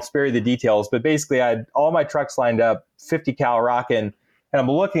I'll spare you the details, but basically I had all my trucks lined up, 50 cal rocking, and I'm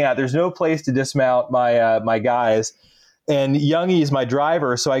looking at, there's no place to dismount my guys, and Youngie is my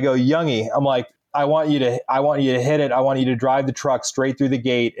driver. So I go, "Youngie," I'm like, I want you to hit it. I want you to drive the truck straight through the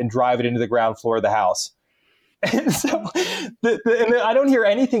gate and drive it into the ground floor of the house. And so and I don't hear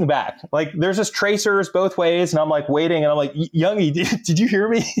anything back. Like, there's just tracers both ways, and I'm like waiting, and I'm like, "Youngie, did you hear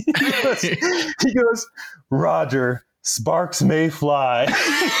me?" He goes, "Roger, sparks may fly."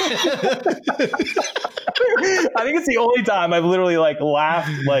 I think it's the only time I've literally like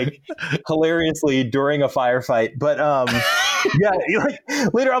laughed like hilariously during a firefight. But yeah, like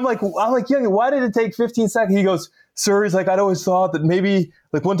later I'm like, "Youngie, why did it take 15 seconds?" He goes, "Sir," he's like, "I'd always thought that maybe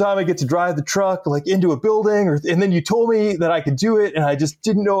like one time I get to drive the truck like into a building, and then you told me that I could do it, and I just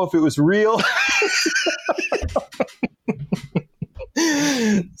didn't know if it was real."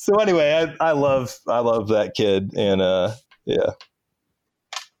 So anyway, I love that kid, and yeah,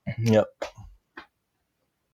 yep.